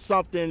this is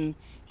something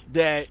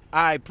that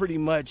I pretty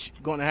much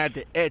gonna have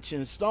to etch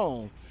in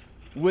stone,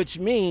 which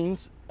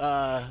means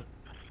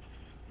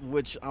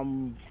which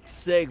I'm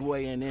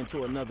segueing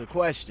into another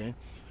question.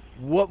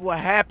 What will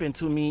happen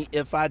to me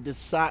if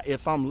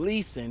I'm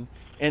leasing,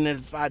 and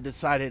if I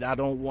decided I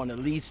don't want to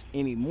lease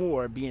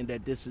anymore, being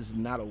that this is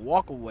not a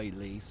walkaway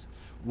lease?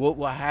 What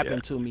will happen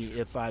to me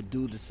if I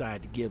do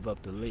decide to give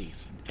up the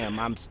lease? Am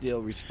I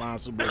still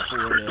responsible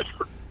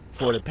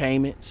for the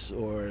payments,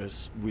 or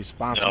is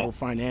responsible No.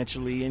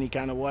 financially any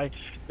kind of way?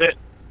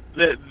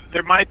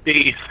 There might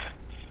be,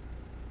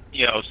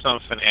 some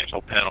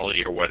financial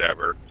penalty or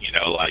whatever,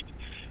 like,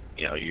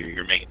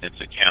 your maintenance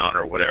account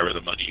or whatever,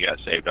 the money you got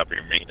saved up in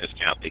your maintenance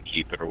account, they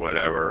keep it or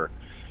whatever,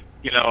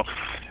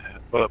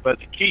 but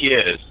the key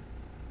is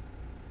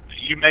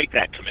you make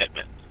that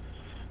commitment.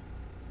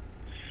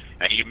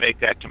 And you make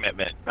that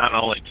commitment not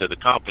only to the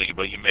company,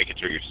 but you make it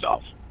to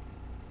yourself.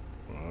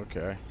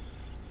 Okay.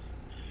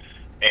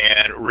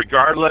 And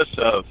regardless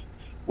of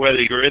whether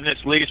you're in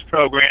this lease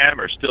program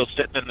or still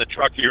sitting in the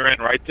truck you're in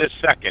right this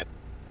second,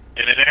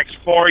 in the next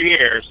 4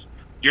 years,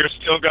 you're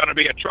still going to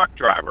be a truck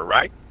driver,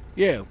 right?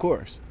 Yeah, of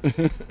course.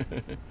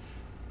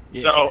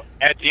 Yeah. So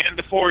at the end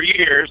of 4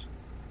 years,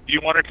 do you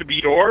want it to be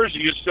yours, or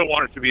you still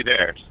want it to be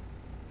theirs?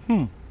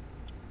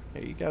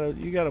 Hey, you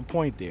got a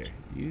point there.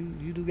 You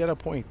do got a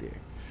point there.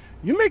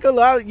 You make a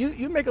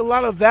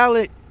lot of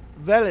valid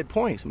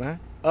points, man.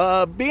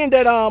 Being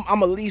that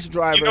I'm a lease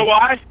driver. You know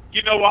why?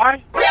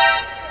 Why?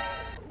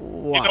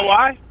 You know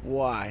why?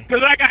 Why?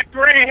 Because I got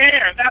gray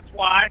hair. That's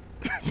why.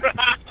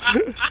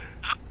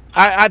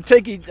 I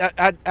take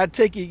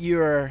it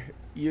you're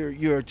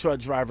a truck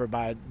driver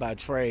by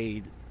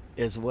trade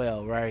as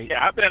well, right?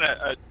 Yeah, I've been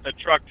a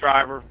truck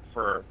driver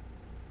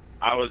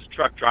I was a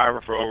truck driver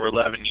for over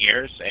 11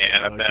 years,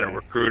 and I've been a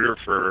recruiter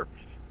for,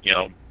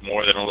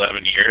 more than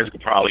 11 years,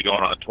 probably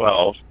going on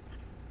 12.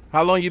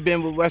 How long you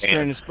been with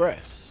Western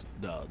Express?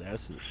 No,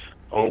 that's it.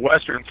 Oh,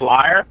 Western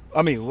Flyer?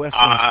 I mean,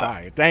 Western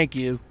Flyer. Thank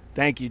you.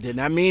 Didn't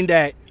I mean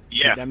that?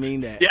 Yeah. Did I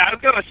mean that? Yeah, I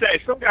was going to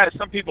say,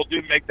 some people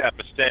do make that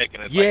mistake,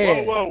 and it's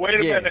like, whoa, wait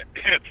a minute.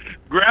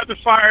 Grab the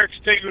fire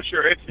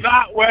extinguisher. It's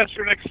not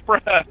Western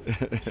Express.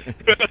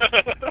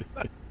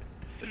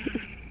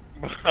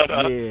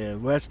 Yeah,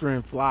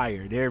 Western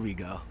Flyer. There we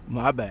go.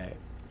 My bad.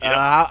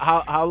 Yeah.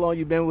 How long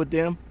you been with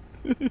them?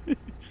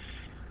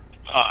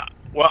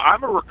 Well,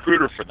 I'm a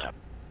recruiter for them.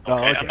 Okay? Oh,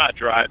 okay. I'm not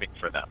driving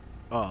for them.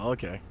 Oh,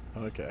 okay.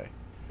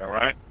 All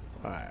right?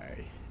 All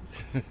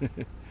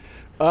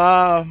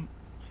right.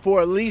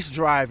 For a lease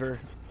driver,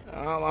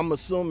 I'm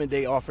assuming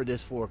they offer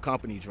this for a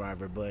company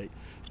driver, but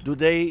do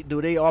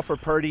they offer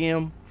per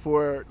diem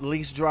for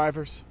lease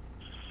drivers?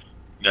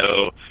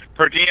 No.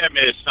 Per diem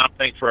is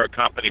something for a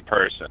company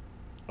person.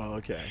 Oh,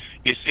 okay.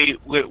 You see,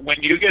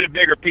 when you get a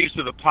bigger piece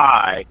of the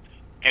pie,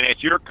 and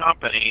it's your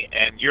company,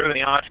 and you're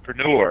the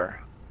entrepreneur,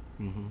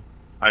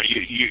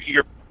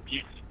 your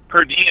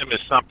per diem is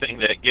something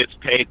that gets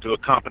paid to a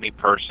company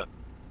person.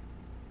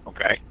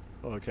 Okay.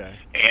 Okay.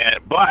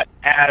 But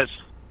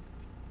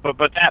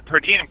that per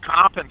diem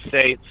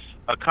compensates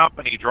a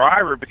company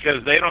driver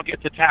because they don't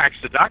get the tax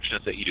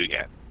deductions that you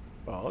get.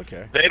 Oh,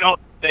 okay. They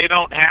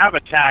don't have a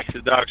tax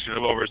deduction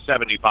of over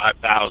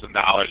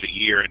 $75,000 a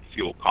year in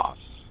fuel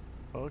costs.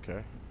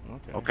 Okay.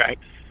 Okay.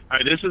 I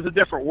mean, this is a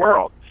different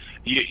world.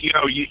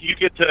 You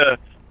get to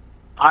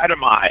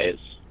itemize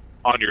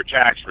on your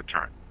tax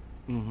return.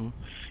 And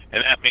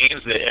that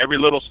means that every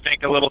little thing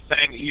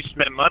that you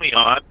spend money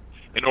on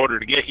in order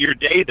to get your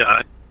day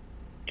done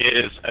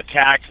is a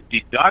tax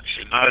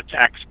deduction, not a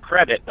tax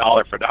credit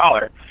dollar for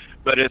dollar,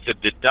 but it's a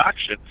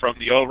deduction from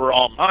the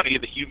overall money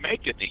that you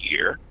make in the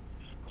year.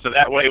 So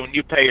that way when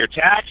you pay your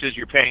taxes,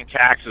 you're paying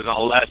taxes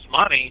on less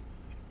money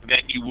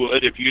than you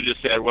would if you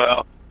just said,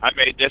 well, I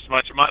made this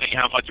much money,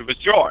 how much of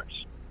it's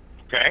yours?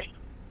 Okay?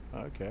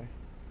 Okay.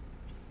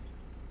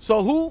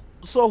 So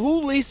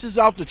who leases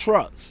out the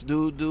trucks?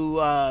 Do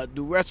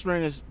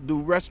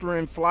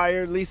Restaurant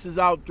Flyer leases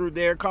out through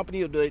their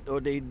company, or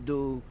they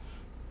do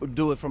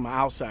it from an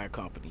outside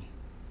company?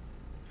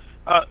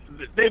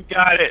 They've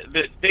got it.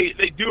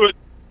 They do it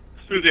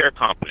through their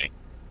company.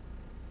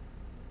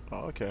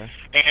 Oh, okay.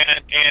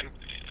 And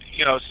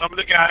some of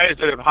the guys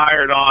that have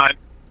hired on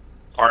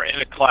are in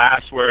a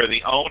class where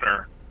the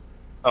owner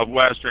of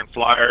Western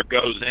Flyer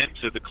goes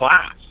into the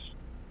class,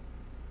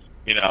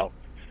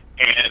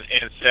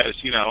 and says,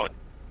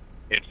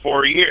 in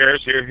 4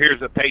 years,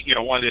 here's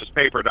one of those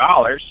paper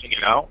dollars,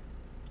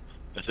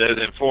 it says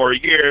in 4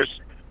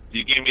 years,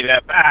 you give me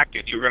that back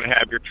and you're going to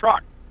have your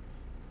truck.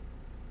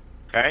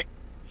 Okay?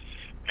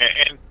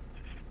 And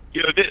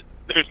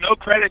there's no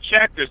credit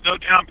check, there's no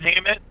down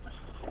payment,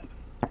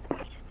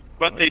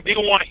 but they do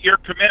want your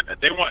commitment.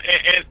 They want,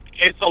 and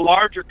it's a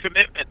larger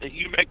commitment that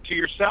you make to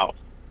yourself.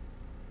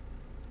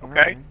 Okay?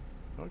 Right.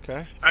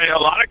 Okay. I mean, a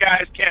lot of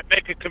guys can't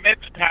make a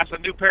commitment past a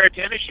new pair of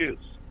tennis shoes.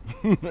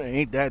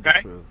 Ain't that the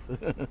truth?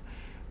 Some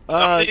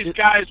of these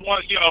guys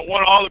want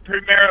all the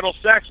premarital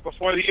sex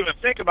before they even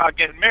think about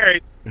getting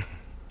married.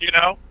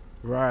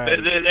 Right.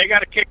 They got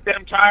to kick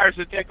them tires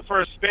and take it for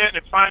a spin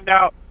and find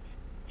out.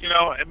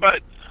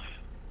 But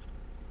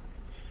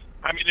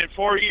I mean, in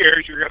 4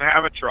 years, you're going to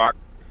have a truck.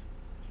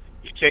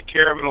 You take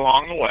care of it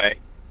along the way.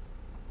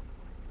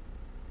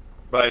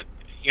 But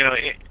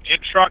in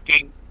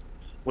trucking,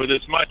 with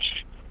as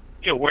much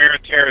wear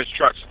and tear as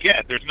trucks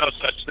get, there's no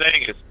such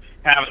thing as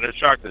having a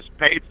truck that's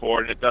paid for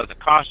and it doesn't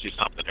cost you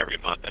something every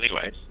month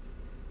anyways.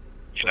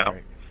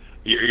 Right.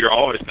 You're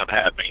always going to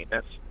have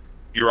maintenance.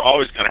 You're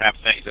always going to have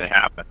things that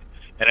happen.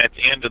 And at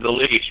the end of the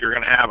lease, you're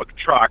going to have a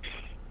truck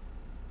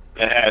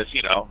that has,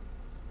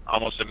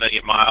 almost 1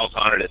 million miles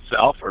on it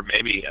itself, or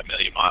maybe 1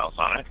 million miles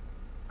on it.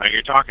 I mean,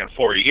 you're talking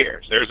 4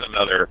 years. There's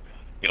another,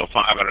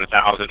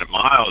 500,000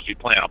 miles you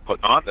plan on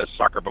putting on this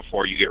sucker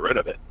before you get rid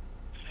of it.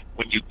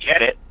 When you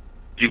get it,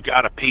 you've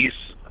got a piece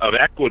of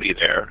equity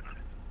there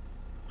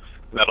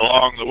that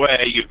along the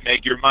way you've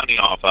made your money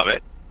off of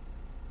it.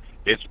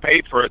 It's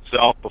paid for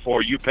itself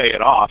before you pay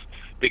it off,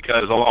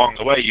 because along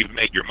the way you've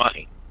made your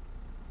money.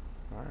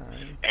 All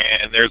right.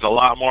 And there's a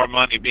lot more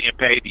money being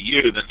paid to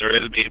you than there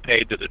is being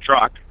paid to the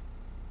truck.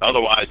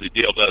 Otherwise, the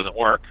deal doesn't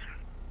work.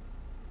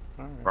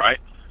 All right?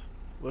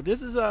 Well,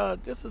 this is a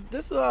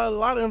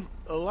lot of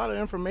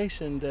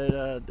information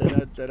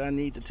that I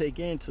need to take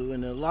into,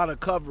 and a lot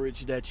of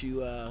coverage that you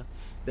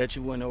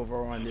went over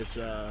on this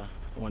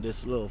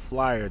little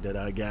flyer that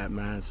I got,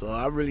 man. So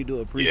I really do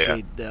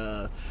appreciate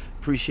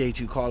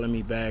you calling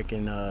me back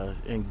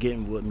and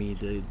getting with me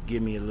to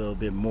give me a little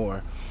bit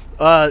more.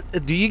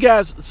 Do you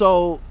guys,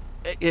 so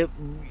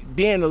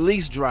being a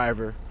lease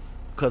driver,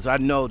 because I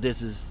know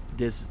this is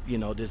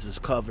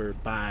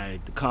covered by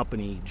the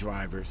company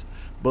drivers,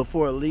 but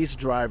for lease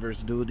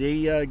drivers, do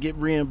they get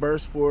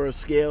reimbursed for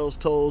scales,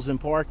 tolls,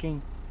 and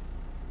parking?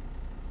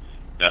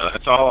 No,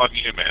 that's all on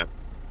you, man.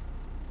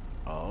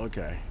 Oh,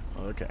 okay.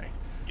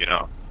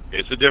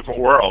 It's a different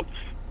world.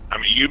 I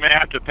mean, you may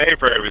have to pay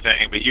for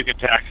everything, but you can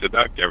tax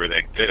deduct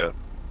everything too.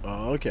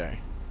 Oh, okay.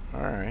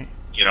 All right.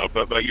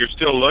 But you're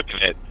still looking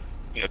at,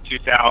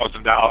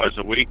 $2,000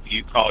 a week that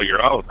you call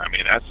your own. I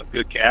mean, that's some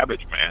good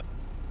cabbage, man.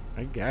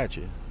 I got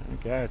you.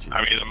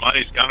 I mean, the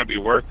money's gonna be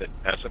worth it.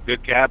 That's some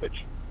good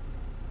cabbage.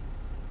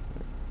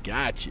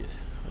 Gotcha.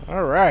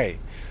 All right.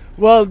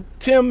 Well,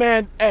 Tim,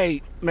 man,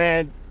 hey,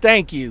 man,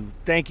 thank you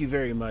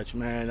very much,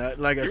 man.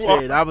 Like I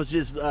said,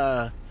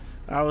 welcome.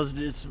 I was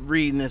just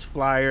reading this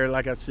flyer.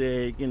 Like I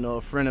said,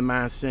 a friend of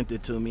mine sent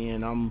it to me,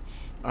 and I'm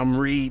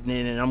reading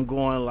it, and I'm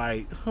going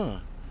like,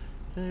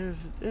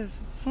 there's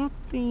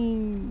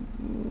something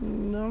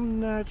I'm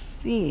not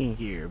seeing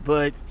here,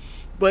 but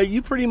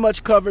you pretty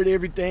much covered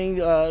everything.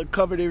 That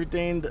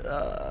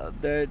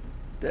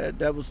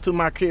was to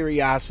my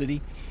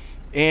curiosity,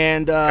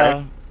 and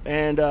Okay.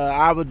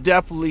 I would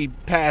definitely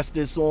pass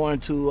this on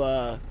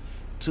to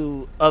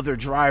other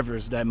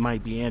drivers that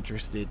might be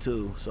interested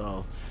too.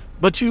 So,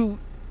 but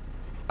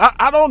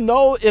I don't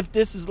know if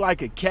this is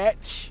like a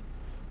catch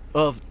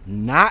of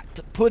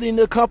not putting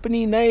the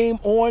company name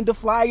on the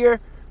flyer.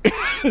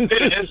 It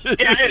is.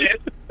 Yeah, it is.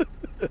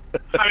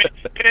 I mean,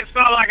 it's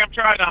not like I'm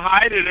trying to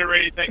hide it or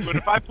anything, but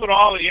if I put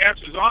all the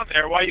answers on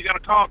there, why are you going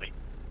to call me?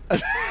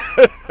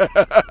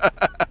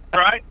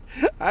 Right?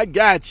 I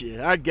got you.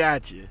 It's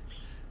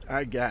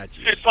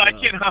like,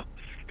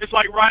 it's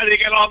like writing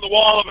it on the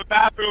wall of a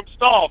bathroom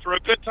stall. For a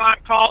good time,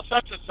 call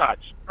such and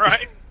such,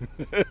 right?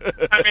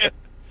 I mean,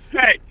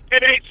 hey,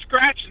 it ain't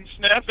scratch and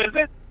sniff, is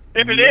it?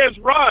 If it is,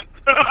 run.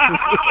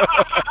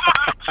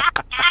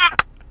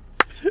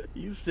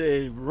 You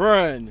said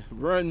run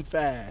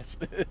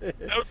fast.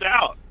 No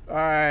doubt. All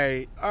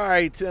right,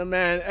 Tim,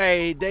 man.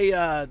 Hey,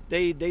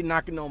 they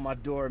knocking on my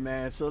door,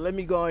 man. So let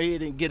me go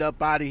ahead and get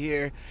up out of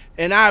here.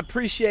 And I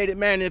appreciate it,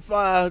 man. If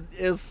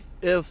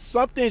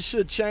something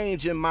should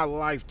change in my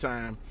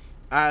lifetime,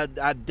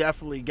 I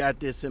definitely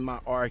got this in my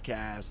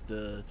archives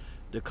to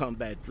come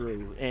back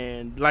through.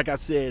 And like I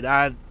said,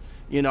 I'm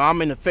in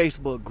the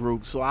Facebook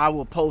group, so I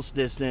will post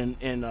this in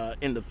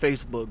the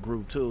Facebook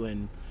group too,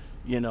 and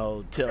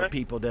tell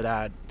people that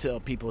I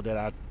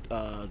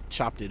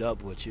chopped it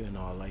up with you and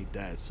all like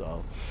that.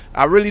 So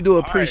I really do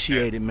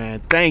appreciate it,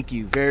 man. Thank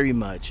you very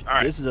much. All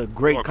right. This is a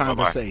great Welcome.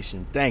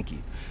 conversation. Bye-bye. Thank you.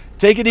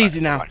 Take it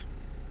easy now. Bye-bye.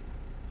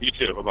 You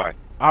too. Bye-bye.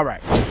 All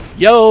right.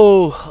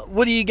 Yo,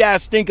 what do you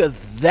guys think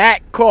of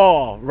that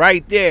call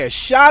right there?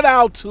 Shout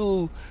out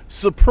to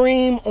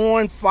Supreme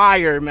on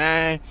Fire,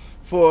 man,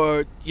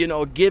 for,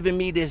 giving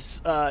me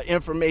this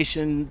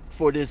information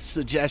for this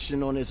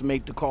suggestion on this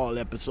Make the Call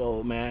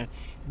episode, man.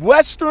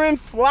 Western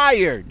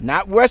Flyer,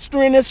 not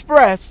Western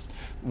Express.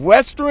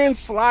 Western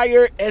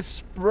Flyer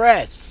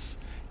Express.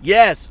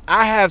 Yes,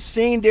 I have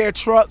seen their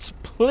trucks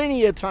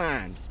plenty of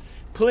times.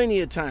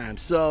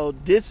 So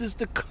this is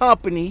the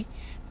company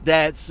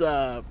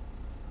that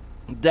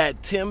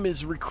Tim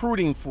is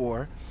recruiting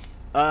for.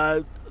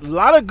 A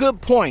lot of good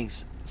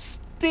points.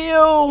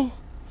 Still,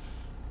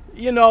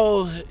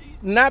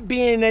 not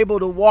being able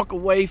to walk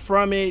away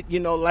from it,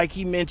 like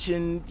he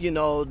mentioned,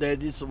 that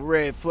it's a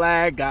red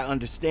flag. I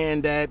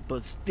understand that,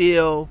 but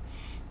still,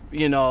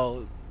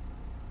 it's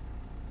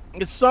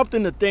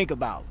something to think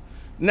about.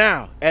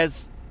 Now,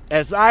 as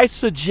I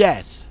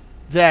suggest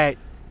that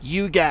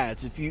you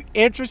guys, if you're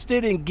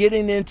interested in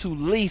getting into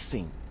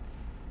leasing,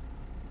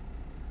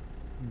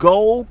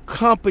 go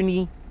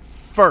company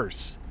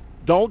first.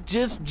 Don't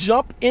just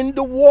jump in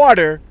the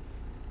water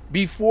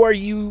before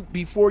you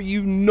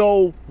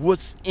know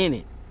what's in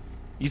it.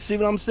 You see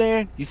what I'm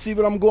saying? You see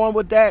what I'm going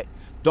with that?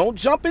 Don't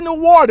jump in the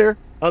water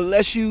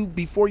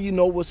before you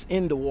know what's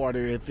in the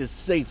water, if it's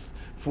safe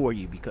for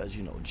you, because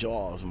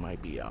Jaws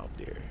might be out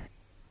there.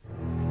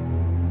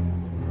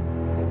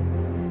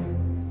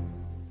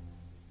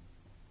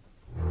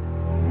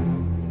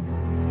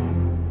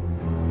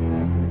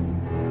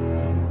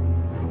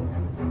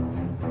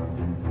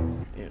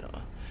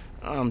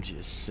 I'm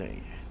just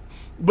saying.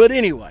 But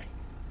anyway,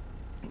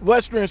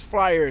 Western's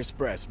Flyer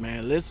Express,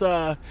 man. Let's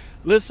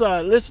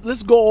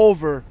go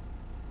over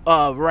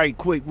right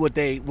quick what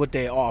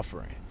they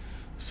offering.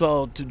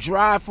 So to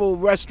drive for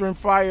Western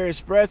Flyer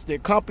Express, they're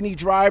company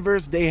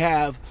drivers. They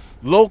have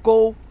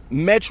local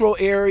metro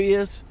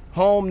areas,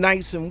 home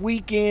nights and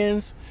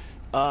weekends,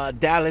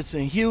 Dallas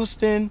and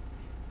Houston.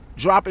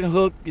 Drop and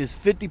hook is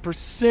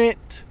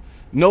 50%.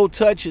 No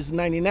touch is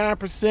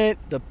 99%.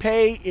 The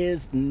pay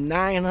is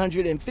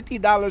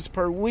 $950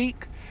 per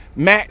week.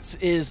 Max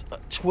is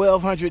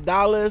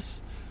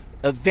 $1,200.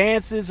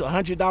 Advances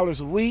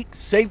 $100 a week.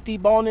 Safety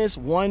bonus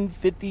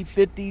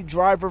 $150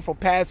 driver for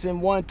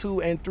passing 1,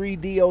 2, and 3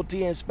 DOT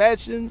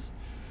inspections.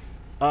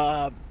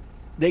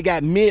 They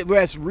got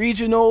Midwest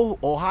Regional,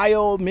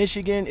 Ohio,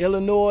 Michigan,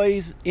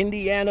 Illinois,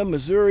 Indiana,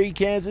 Missouri,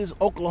 Kansas,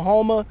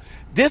 Oklahoma.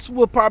 This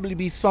will probably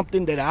be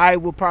something that I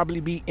will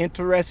probably be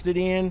interested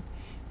in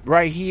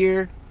right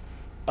here.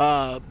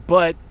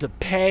 But the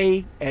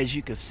pay, as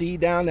you can see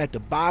down at the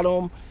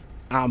bottom,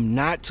 I'm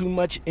not too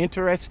much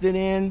interested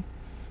in.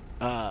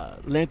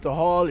 Length of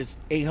haul is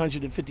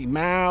 850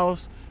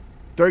 miles,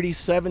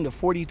 37 to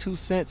 42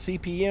 cents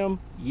CPM.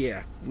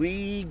 Yeah,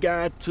 we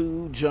got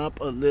to jump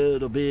a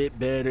little bit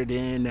better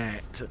than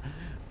that.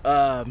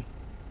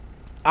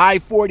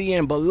 I-40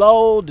 and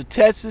below, the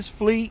Texas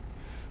fleet,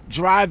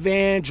 dry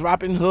van,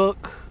 drop and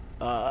hook,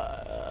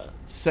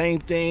 same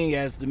thing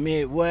as the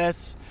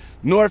Midwest.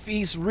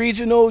 Northeast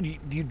Regional,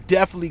 you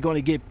definitely going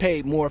to get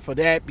paid more for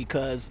that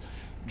because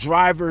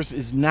drivers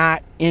is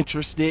not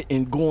interested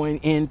in going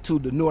into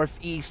the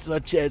Northeast,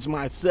 such as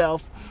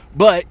myself.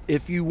 But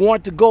if you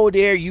want to go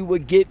there, you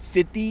would get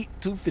 50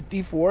 to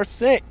 54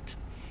 cents.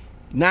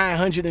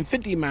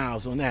 950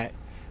 miles on that.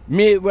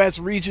 Midwest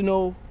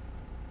Regional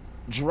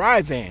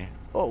dry van.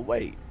 Oh,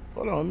 wait.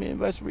 Hold on.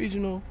 Midwest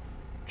Regional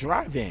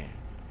dry van.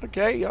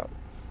 Okay, y'all.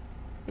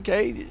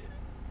 Okay.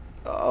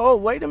 Oh,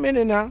 wait a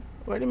minute now.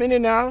 Wait a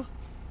minute now.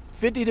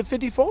 50 to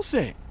 54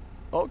 cents.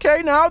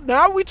 Okay,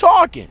 now we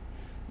talking.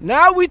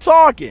 Now we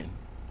talking.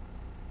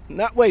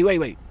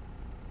 Wait.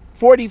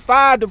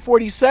 45 to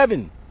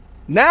 47.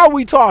 Now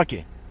we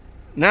talking.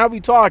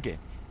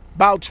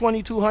 About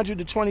 2,200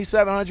 to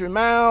 2,700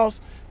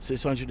 miles,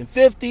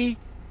 650.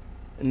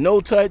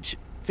 No touch,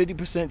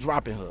 50%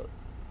 drop and hook.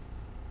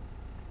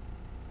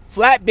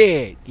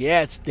 Flatbed.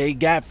 Yes, they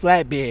got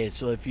flatbed.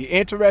 So if you're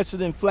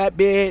interested in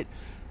flatbed,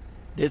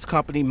 this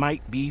company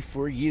might be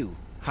for you.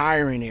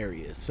 Hiring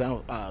areas,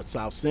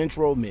 South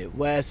Central,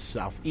 Midwest,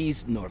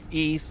 Southeast,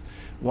 Northeast,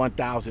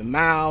 1,000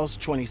 miles,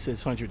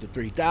 2,600 to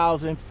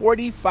 3,000,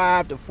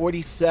 45 to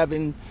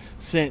 47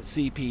 cent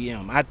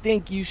CPM. I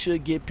think you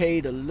should get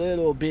paid a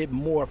little bit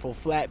more for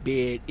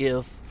flatbed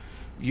if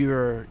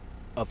you're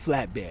a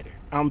flatbedder.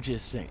 I'm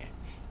just saying.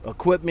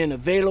 Equipment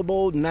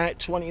available,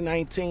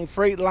 2019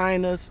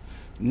 Freightliners,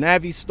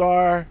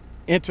 Navistar,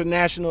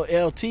 International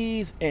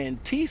LTs,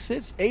 and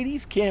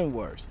T680s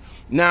Kenworths.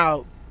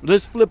 Now,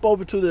 let's flip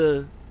over to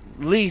the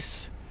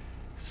lease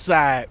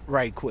side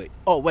right quick.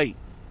 Oh, wait.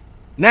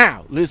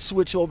 Now, let's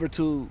switch over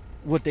to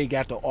what they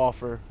got to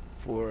offer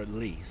for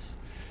lease.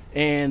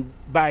 And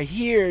by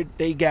here,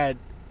 they got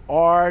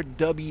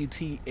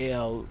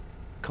RWTL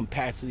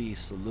Capacity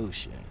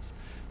Solutions.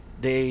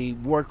 They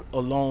work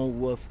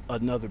along with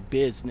another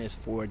business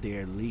for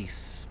their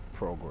lease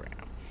program.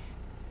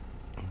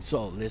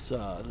 So let's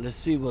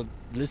see what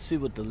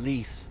the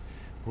lease,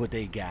 what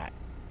they got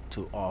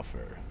to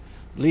offer.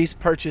 Lease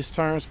purchase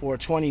terms for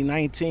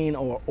 2019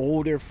 or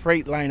older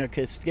Freightliner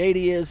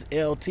Cascadias,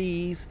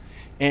 LTs,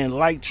 and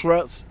light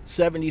trucks,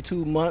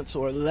 72 months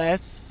or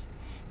less,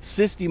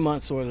 60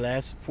 months or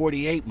less,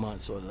 48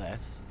 months or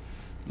less.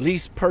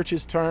 Lease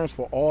purchase terms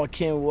for all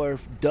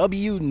Kenworth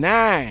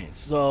W9.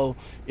 So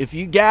if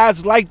you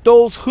guys like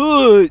those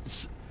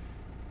hoods,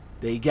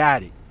 they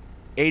got it.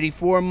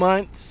 84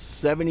 months,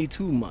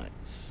 72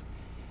 months.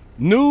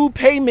 New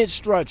payment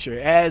structure,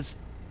 as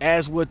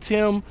what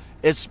Tim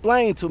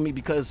explained to me,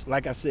 because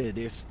like I said,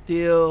 there's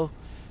still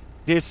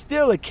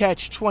a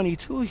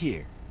catch-22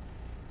 here.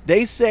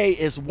 They say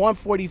it's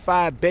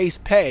 $145 base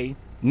pay,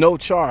 no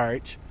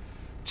charge,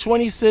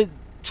 23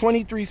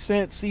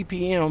 cents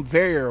CPM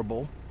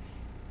variable,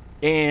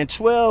 and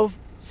 12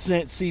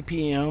 cents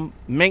CPM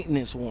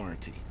maintenance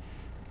warranty.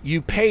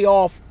 You pay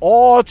off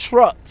all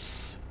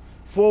trucks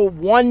for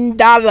 $1.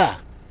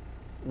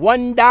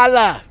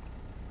 $1.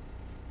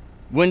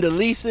 When the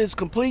lease is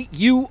complete,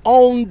 you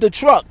own the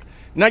truck.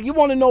 Now, you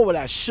want to know what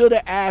I should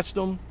have asked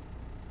them?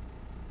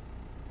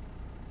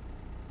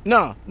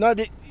 No,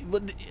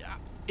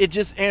 it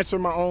just answered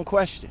my own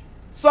question.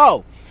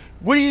 So,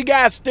 what do you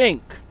guys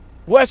think?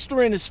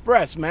 Western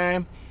Express,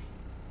 man.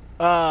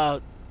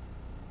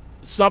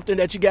 Something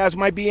that you guys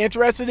might be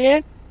interested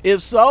in?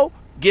 If so,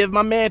 give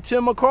my man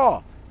Tim a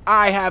call.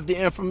 I have the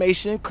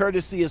information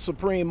courtesy of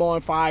Supreme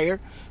on Fire.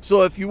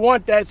 So if you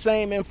want that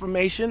same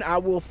information, I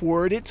will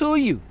forward it to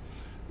you.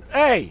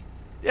 Hey,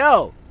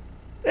 yo,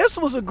 this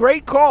was a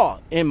great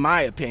call, in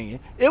my opinion.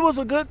 It was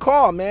a good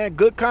call, man.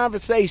 Good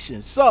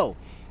conversation. So,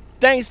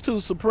 thanks to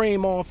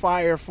Supreme on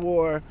Fire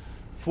for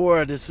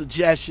for the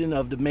suggestion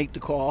of the make the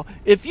call.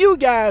 If you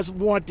guys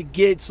want to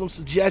get some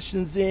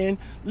suggestions in,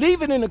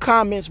 leave it in the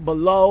comments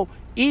below.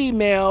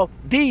 Email,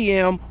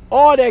 DM,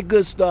 all that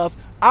good stuff.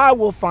 I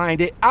will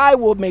find it. I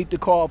will make the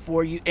call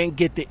for you and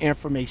get the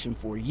information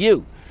for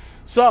you.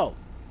 So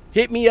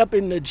hit me up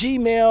in the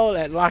Gmail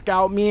at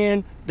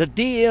Lockoutmen, the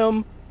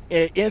DM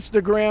at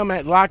Instagram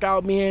at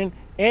Lockoutmen,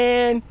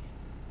 and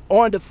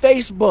on the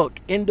Facebook,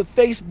 in the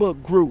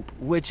Facebook group,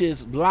 which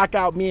is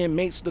Lockoutmen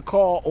Makes the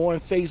Call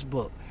on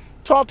Facebook.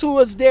 Talk to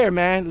us there,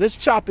 man. Let's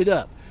chop it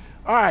up.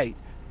 All right.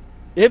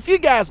 If you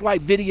guys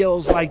like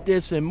videos like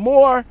this and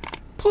more,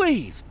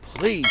 please,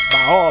 by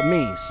all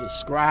means,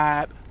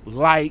 subscribe,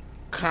 like,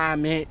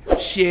 comment,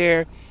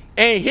 share,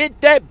 and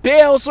hit that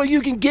bell so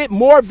you can get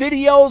more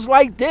videos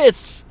like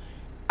this.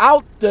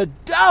 Out the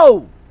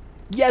door.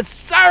 Yes,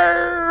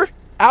 sir.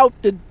 Out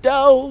the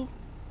door.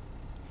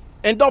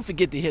 And don't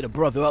forget to hit a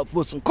brother up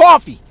for some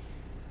coffee.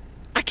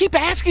 I keep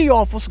asking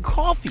y'all for some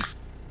coffee.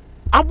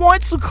 I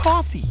want some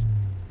coffee.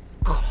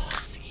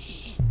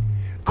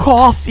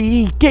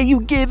 Coffee. Can you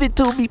give it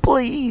to me,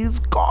 please?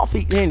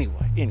 Coffee.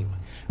 Anyway.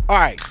 All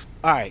right.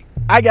 I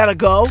gotta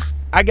go.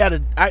 I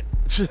gotta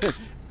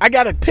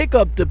pick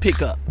up the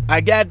pickup.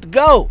 I got to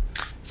go.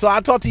 So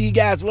I'll talk to you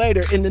guys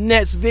later in the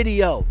next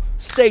video.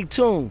 Stay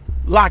tuned.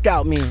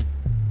 Lockoutmen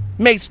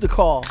makes the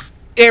call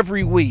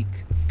every week.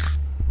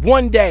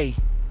 One day.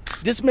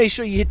 Just make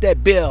sure you hit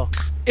that bell.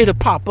 It'll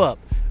pop up.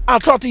 I'll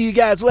talk to you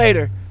guys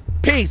later.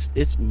 Peace.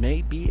 This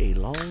may be a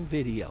long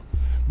video,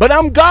 but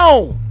I'm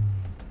gone.